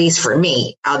 at least for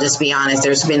me. I'll just be honest.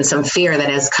 There's been some fear that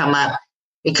has come up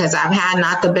because I've had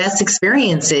not the best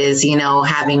experiences,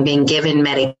 having been given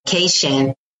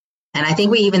medication. And I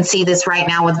think we even see this right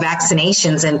now with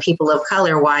vaccinations and people of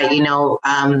color, why,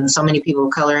 so many people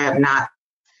of color have not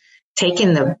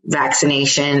taken the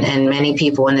vaccination, and many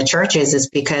people in the churches is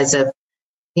because of,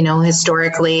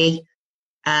 historically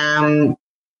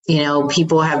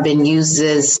People have been used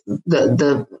as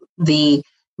the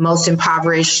most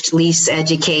impoverished, least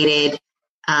educated,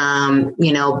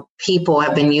 people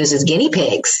have been used as guinea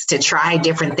pigs to try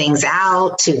different things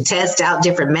out, to test out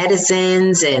different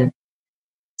medicines. And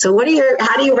so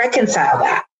how do you reconcile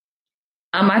that?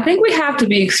 I think we have to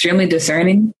be extremely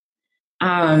discerning,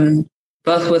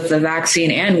 both with the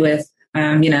vaccine and with,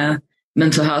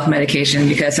 mental health medication,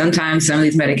 because sometimes some of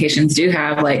these medications do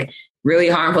have like really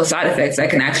harmful side effects that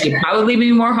can actually probably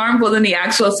be more harmful than the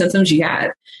actual symptoms you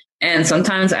had. And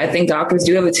sometimes I think doctors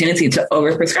do have a tendency to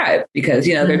overprescribe because,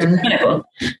 they're too clinical.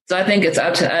 So I think it's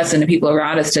up to us and the people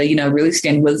around us to, really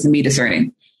stand with us and be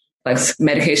discerning. Like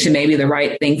medication may be the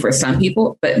right thing for some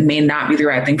people, but may not be the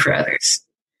right thing for others.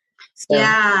 So.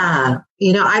 Yeah.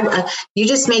 You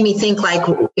just made me think like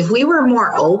if we were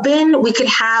more open, we could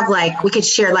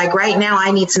share right now,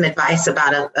 I need some advice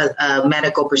about a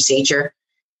medical procedure.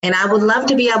 And I would love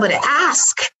to be able to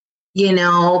ask,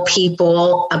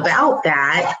 people about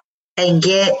that and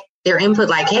get their input.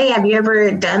 Like, hey, have you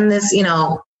ever done this?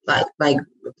 Like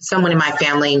someone in my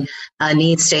family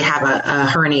needs to have a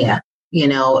hernia,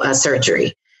 a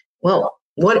surgery. Well,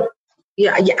 what?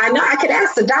 Yeah, I know I could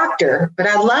ask the doctor, but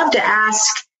I'd love to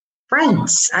ask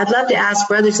friends. I'd love to ask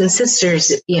brothers and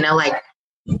sisters,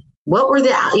 what were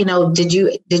did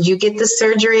you get the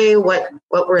surgery? What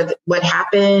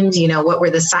happened? What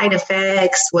were the side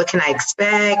effects? What can I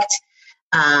expect?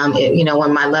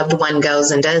 When my loved one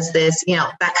goes and does this,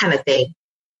 that kind of thing.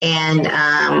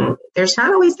 And there's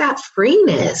not always that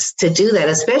freeness to do that,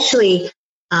 especially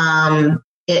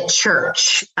at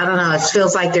church. I don't know. It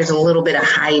feels like there's a little bit of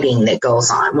hiding that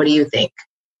goes on. What do you think?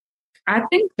 I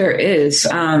think there is.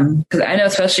 Because I know,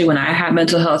 especially when I had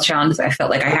mental health challenges, I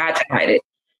felt like I had to hide it.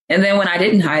 And then when I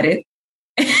didn't hide it,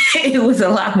 it was a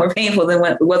lot more painful than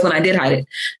what it was when I did hide it.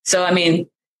 So, I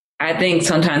think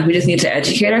sometimes we just need to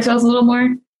educate ourselves a little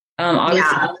more.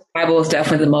 Obviously, the Bible is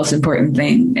definitely the most important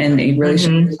thing, and it really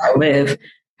should live.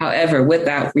 However, with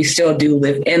that, we still do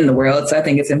live in the world. So I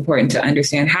think it's important to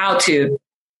understand how to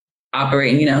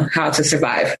operate, how to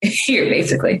survive here,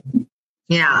 basically.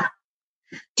 Yeah.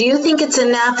 Do you think it's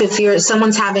enough if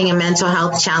someone's having a mental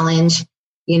health challenge?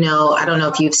 I don't know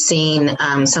if you've seen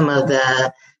some of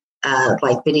the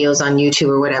videos on YouTube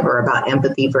or whatever about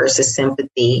empathy versus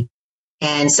sympathy.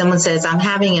 And someone says, I'm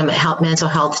having a mental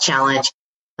health challenge.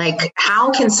 Like,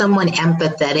 how can someone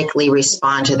empathetically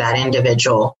respond to that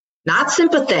individual? Not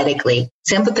sympathetically.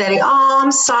 Sympathetic, oh,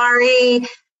 I'm sorry.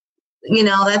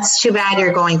 That's too bad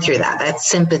you're going through that. That's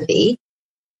sympathy.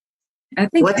 I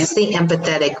think what's the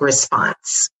empathetic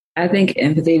response? I think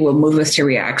empathy will move us to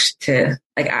react to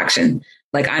action.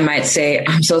 Like I might say,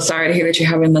 I'm so sorry to hear that you're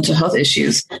having mental health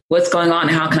issues. What's going on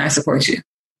and how can I support you?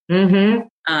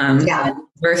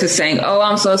 Versus saying, oh,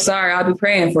 I'm so sorry. I'll be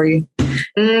praying for you.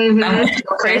 I'm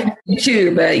praying for you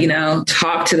too, but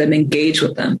talk to them, engage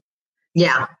with them.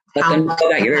 Yeah.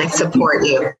 I support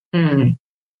you. And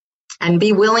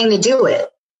be willing to do it.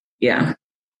 Yeah.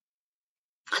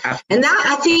 And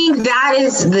I think that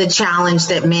is the challenge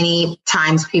that many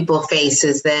times people face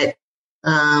is that,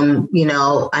 I'll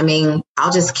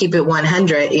just keep it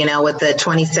 100, with the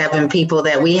 27 people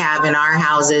that we have in our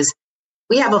houses,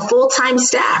 we have a full-time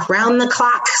staff, round the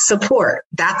clock support.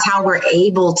 That's how we're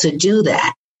able to do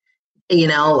that.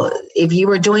 If you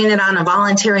were doing it on a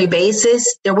voluntary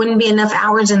basis, there wouldn't be enough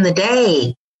hours in the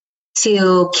day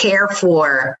to care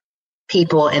for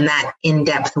people in that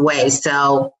in-depth way.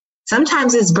 So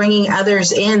sometimes it's bringing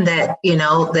others in that,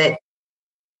 that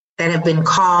have been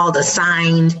called,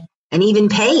 assigned, and even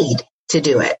paid to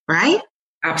do it, right?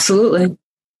 Absolutely.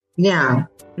 Yeah.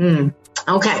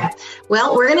 Okay.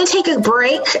 Well, we're going to take a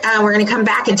break. We're going to come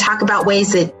back and talk about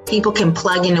ways that people can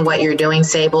plug into what you're doing,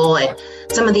 Sable, and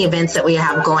some of the events that we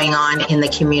have going on in the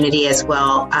community as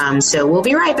well. So we'll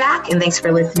be right back. And thanks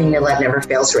for listening to Love Never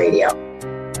Fails Radio.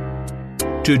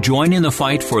 To join in the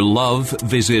fight for love,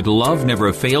 visit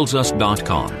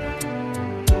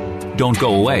loveneverfailsus.com. Don't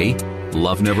go away.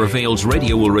 Love Never Fails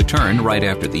Radio will return right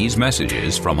after these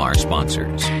messages from our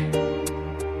sponsors.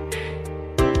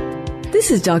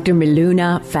 This is Dr.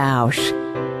 Miluna Fausch.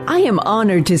 I am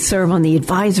honored to serve on the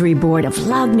advisory board of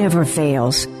Love Never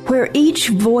Fails, where each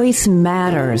voice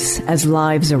matters as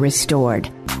lives are restored.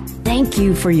 Thank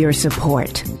you for your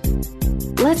support.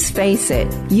 Let's face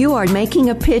it, you are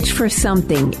making a pitch for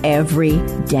something every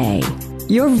day.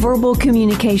 Your verbal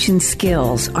communication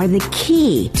skills are the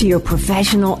key to your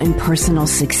professional and personal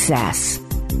success.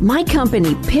 My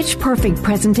company, Pitch Perfect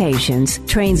Presentations,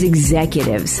 trains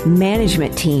executives,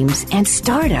 management teams, and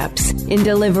startups in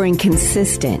delivering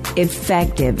consistent,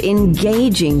 effective,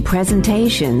 engaging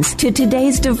presentations to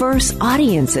today's diverse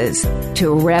audiences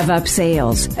to rev up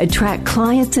sales, attract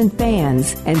clients and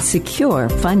fans, and secure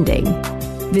funding.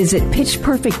 Visit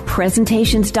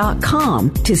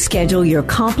pitchperfectpresentations.com to schedule your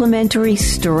complimentary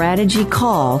strategy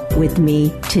call with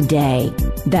me today.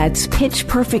 That's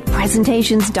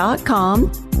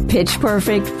pitchperfectpresentations.com,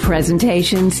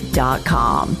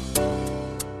 pitchperfectpresentations.com.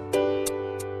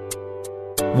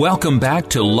 Welcome back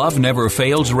to Love Never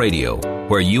Fails Radio,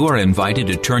 where you are invited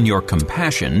to turn your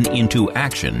compassion into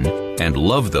action and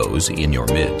love those in your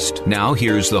midst. Now,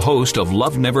 here's the host of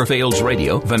Love Never Fails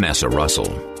Radio, Vanessa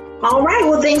Russell. All right.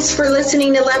 Well, thanks for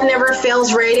listening to Love Never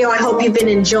Fails Radio. I hope you've been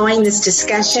enjoying this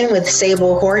discussion with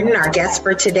Sable Horton, our guest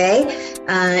for today.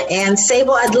 And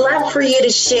Sable, I'd love for you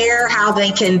to share how they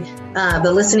can,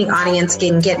 the listening audience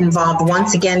can get involved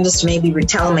once again, just maybe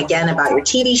tell them again about your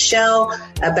TV show,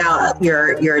 about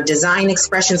your design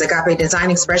expressions, Agape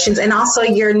Design Expressions, and also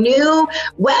your new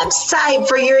website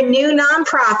for your new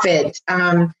nonprofit.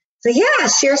 So yeah,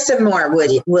 share some more,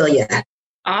 will you?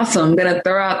 Awesome. I'm going to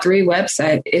throw out three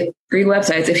websites.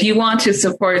 If you want to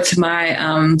support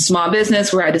my small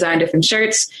business where I design different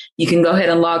shirts, you can go ahead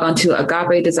and log on to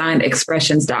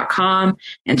agapedesignexpressions.com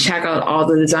and check out all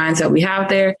the designs that we have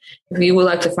there. If you would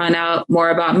like to find out more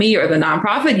about me or the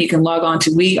nonprofit, you can log on to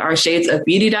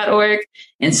weareshadesofbeauty.org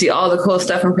and see all the cool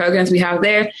stuff and programs we have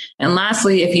there. And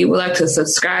lastly, if you would like to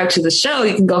subscribe to the show,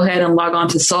 you can go ahead and log on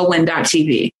to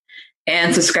soulwind.tv.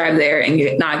 and subscribe there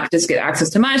and not just get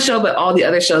access to my show, but all the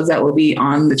other shows that will be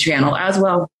on the channel as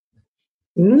well.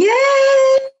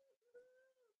 Yay!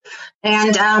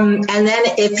 And then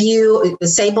if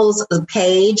Sable's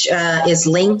page is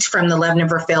linked from the Love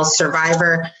Never Fails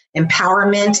Survivor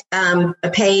Empowerment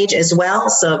page as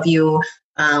well. So if you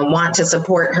want to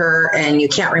support her and you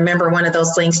can't remember one of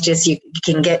those links, you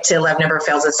can get to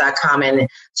loveneverfailsus.com and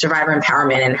Survivor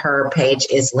Empowerment, and her page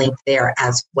is linked there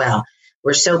as well.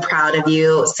 We're so proud of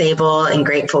you, Sable, and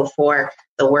grateful for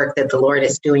the work that the Lord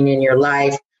is doing in your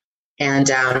life. And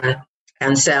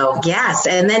so, yes.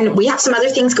 And then we have some other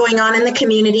things going on in the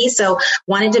community. So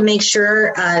wanted to make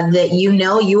sure that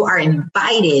you are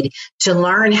invited to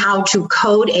learn how to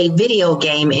code a video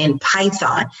game in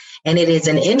Python. And it is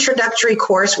an introductory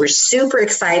course. We're super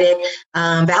excited.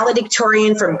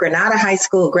 Valedictorian from Granada High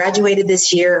School, graduated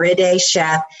this year, Rede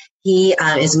Chef. He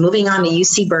is moving on to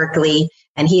UC Berkeley.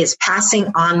 And he is passing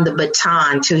on the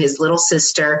baton to his little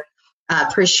sister,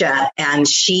 Prisha. And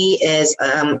she is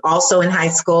also in high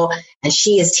school, and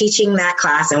she is teaching that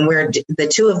class. And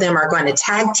the two of them are going to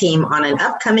tag team on an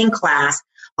upcoming class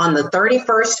on the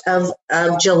 31st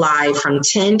of July from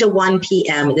 10 to 1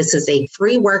 p.m. This is a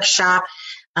free workshop.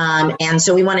 And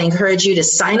so we want to encourage you to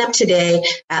sign up today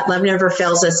at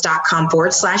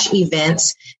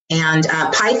loveneverfailsus.com/events. And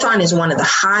Python is one of the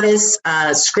hottest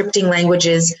scripting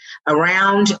languages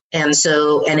around. And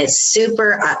it's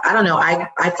super,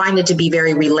 I find it to be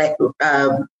very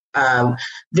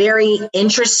very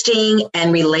interesting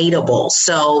and relatable.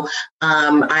 So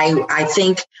I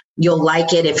think you'll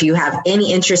like it. If you have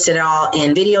any interest at all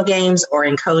in video games or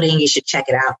in coding, you should check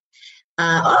it out.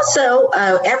 Also,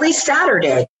 every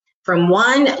Saturday from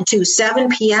 1 to 7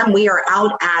 p.m., we are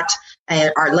out at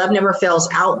our Love Never Fails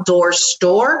outdoor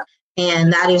store,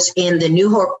 and that is in the New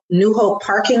Hope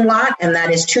parking lot, and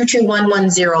that is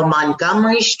 22110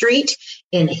 Montgomery Street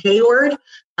in Hayward.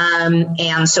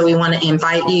 And so we want to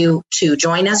invite you to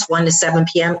join us 1 to 7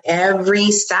 p.m.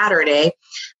 every Saturday.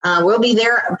 We'll be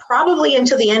there probably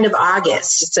until the end of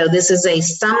August. So this is a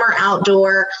summer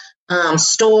outdoor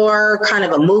store, kind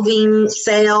of a moving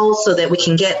sale, so that we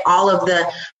can get all of the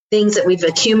things that we've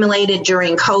accumulated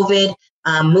during COVID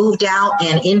moved out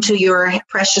and into your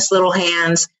precious little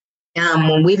hands.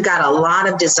 We've got a lot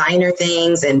of designer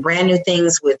things and brand new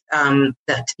things with the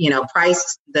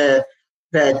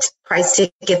price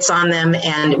tickets on them.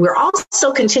 And we're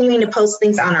also continuing to post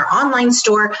things on our online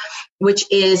store, which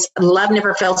is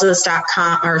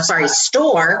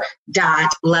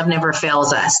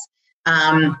store.loveneverfailsus.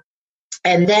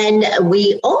 And then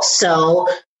we also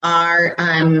are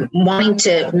wanting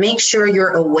to make sure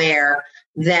you're aware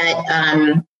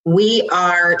that we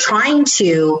are trying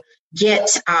to get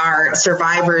our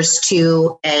survivors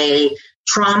to a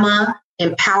trauma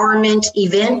empowerment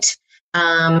event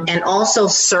and also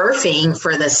surfing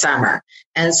for the summer.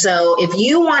 And so if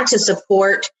you want to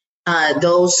support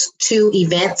those two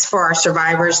events for our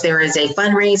survivors, there is a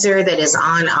fundraiser that is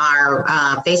on our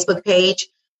Facebook page,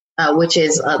 which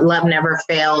is Love Never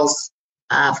Fails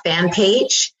fan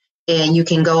page. and you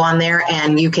can go on there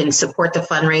and you can support the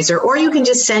fundraiser, or you can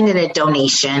just send in a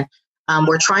donation.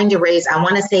 We're trying to raise, I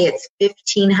want to say it's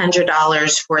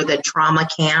 $1,500 for the trauma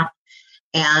camp.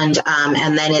 And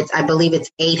then I believe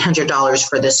it's $800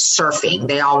 for the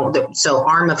surfing. So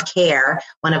Arm of Care,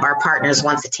 one of our partners,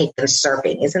 wants to take them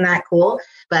surfing. Isn't that cool?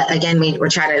 But again, we're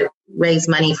trying to raise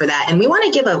money for that. And we want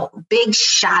to give a big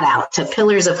shout out to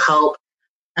Pillars of Hope.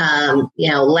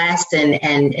 Les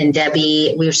and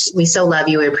Debbie, we so love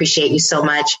you. We appreciate you so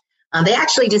much. They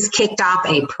actually just kicked off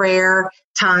a prayer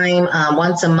time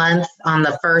once a month on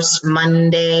the first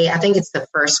Monday. I think it's the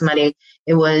first Monday.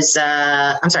 It was,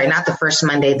 I'm sorry, not the first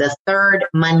Monday, the third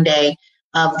Monday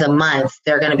of the month.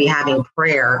 They're going to be having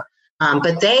prayer.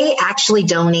 But they actually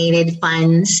donated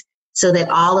funds so that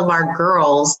all of our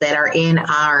girls that are in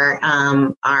our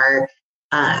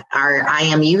I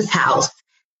Am Youth House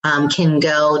can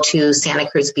go to Santa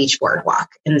Cruz Beach Boardwalk.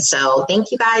 And so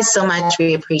thank you guys so much.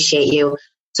 We appreciate you.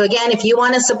 So again, if you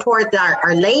want to support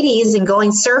our ladies in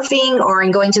going surfing or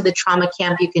in going to the trauma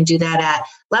camp, you can do that at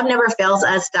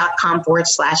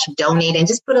loveneverfailsus.com/donate, and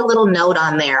just put a little note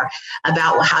on there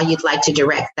about how you'd like to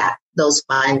direct those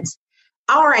funds.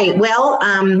 All right. Well,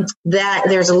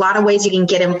 there's a lot of ways you can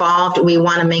get involved. We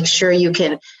want to make sure you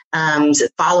can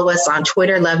follow us on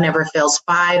Twitter, Love Never Fails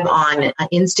 5, on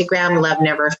Instagram, Love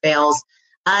Never Fails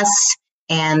Us.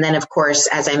 And then, of course,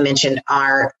 as I mentioned,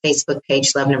 our Facebook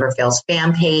page, Love Never Fails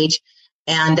fan page.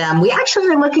 And we actually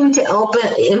are looking to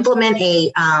implement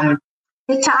a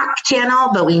TikTok channel,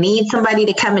 but we need somebody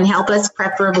to come and help us,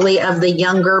 preferably of the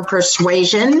younger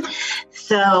persuasion.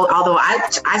 So, although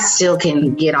I still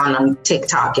can get on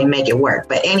TikTok and make it work.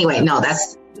 But anyway, no,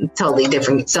 that's totally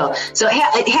different. So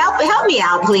help me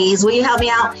out, please. Will you help me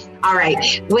out? All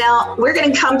right. Well, we're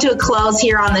going to come to a close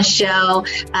here on the show.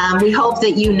 We hope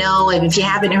that you know, if you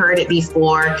haven't heard it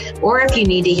before, or if you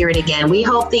need to hear it again, we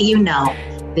hope that you know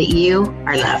that you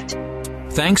are loved.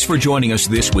 Thanks for joining us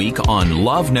this week on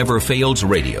Love Never Fails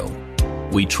Radio.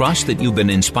 We trust that you've been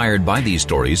inspired by these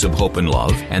stories of hope and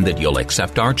love, and that you'll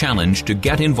accept our challenge to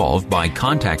get involved by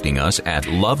contacting us at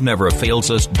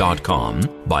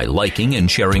loveneverfailsus.com, by liking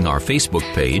and sharing our Facebook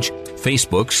page,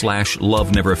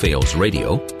 Facebook/Love Never Fails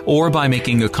Radio, or by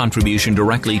making a contribution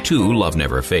directly to Love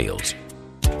Never Fails.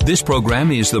 This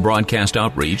program is the broadcast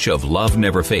outreach of Love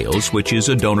Never Fails, which is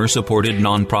a donor-supported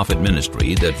nonprofit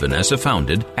ministry that Vanessa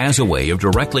founded as a way of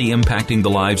directly impacting the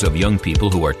lives of young people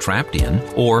who are trapped in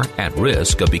or at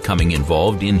risk of becoming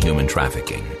involved in human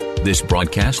trafficking. This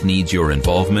broadcast needs your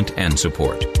involvement and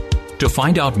support. To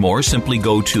find out more, simply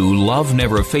go to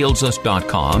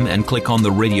loveneverfailsus.com and click on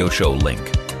the radio show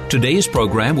link. Today's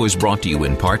program was brought to you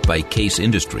in part by Case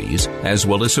Industries, as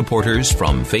well as supporters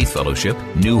from Faith Fellowship,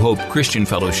 New Hope Christian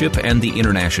Fellowship, and the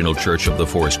International Church of the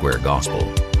Foursquare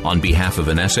Gospel. On behalf of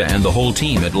Vanessa and the whole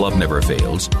team at Love Never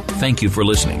Fails, thank you for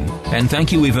listening, and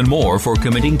thank you even more for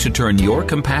committing to turn your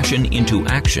compassion into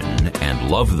action and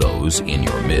love those in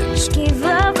your midst. Give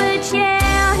love a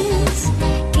chance.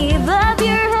 Give love your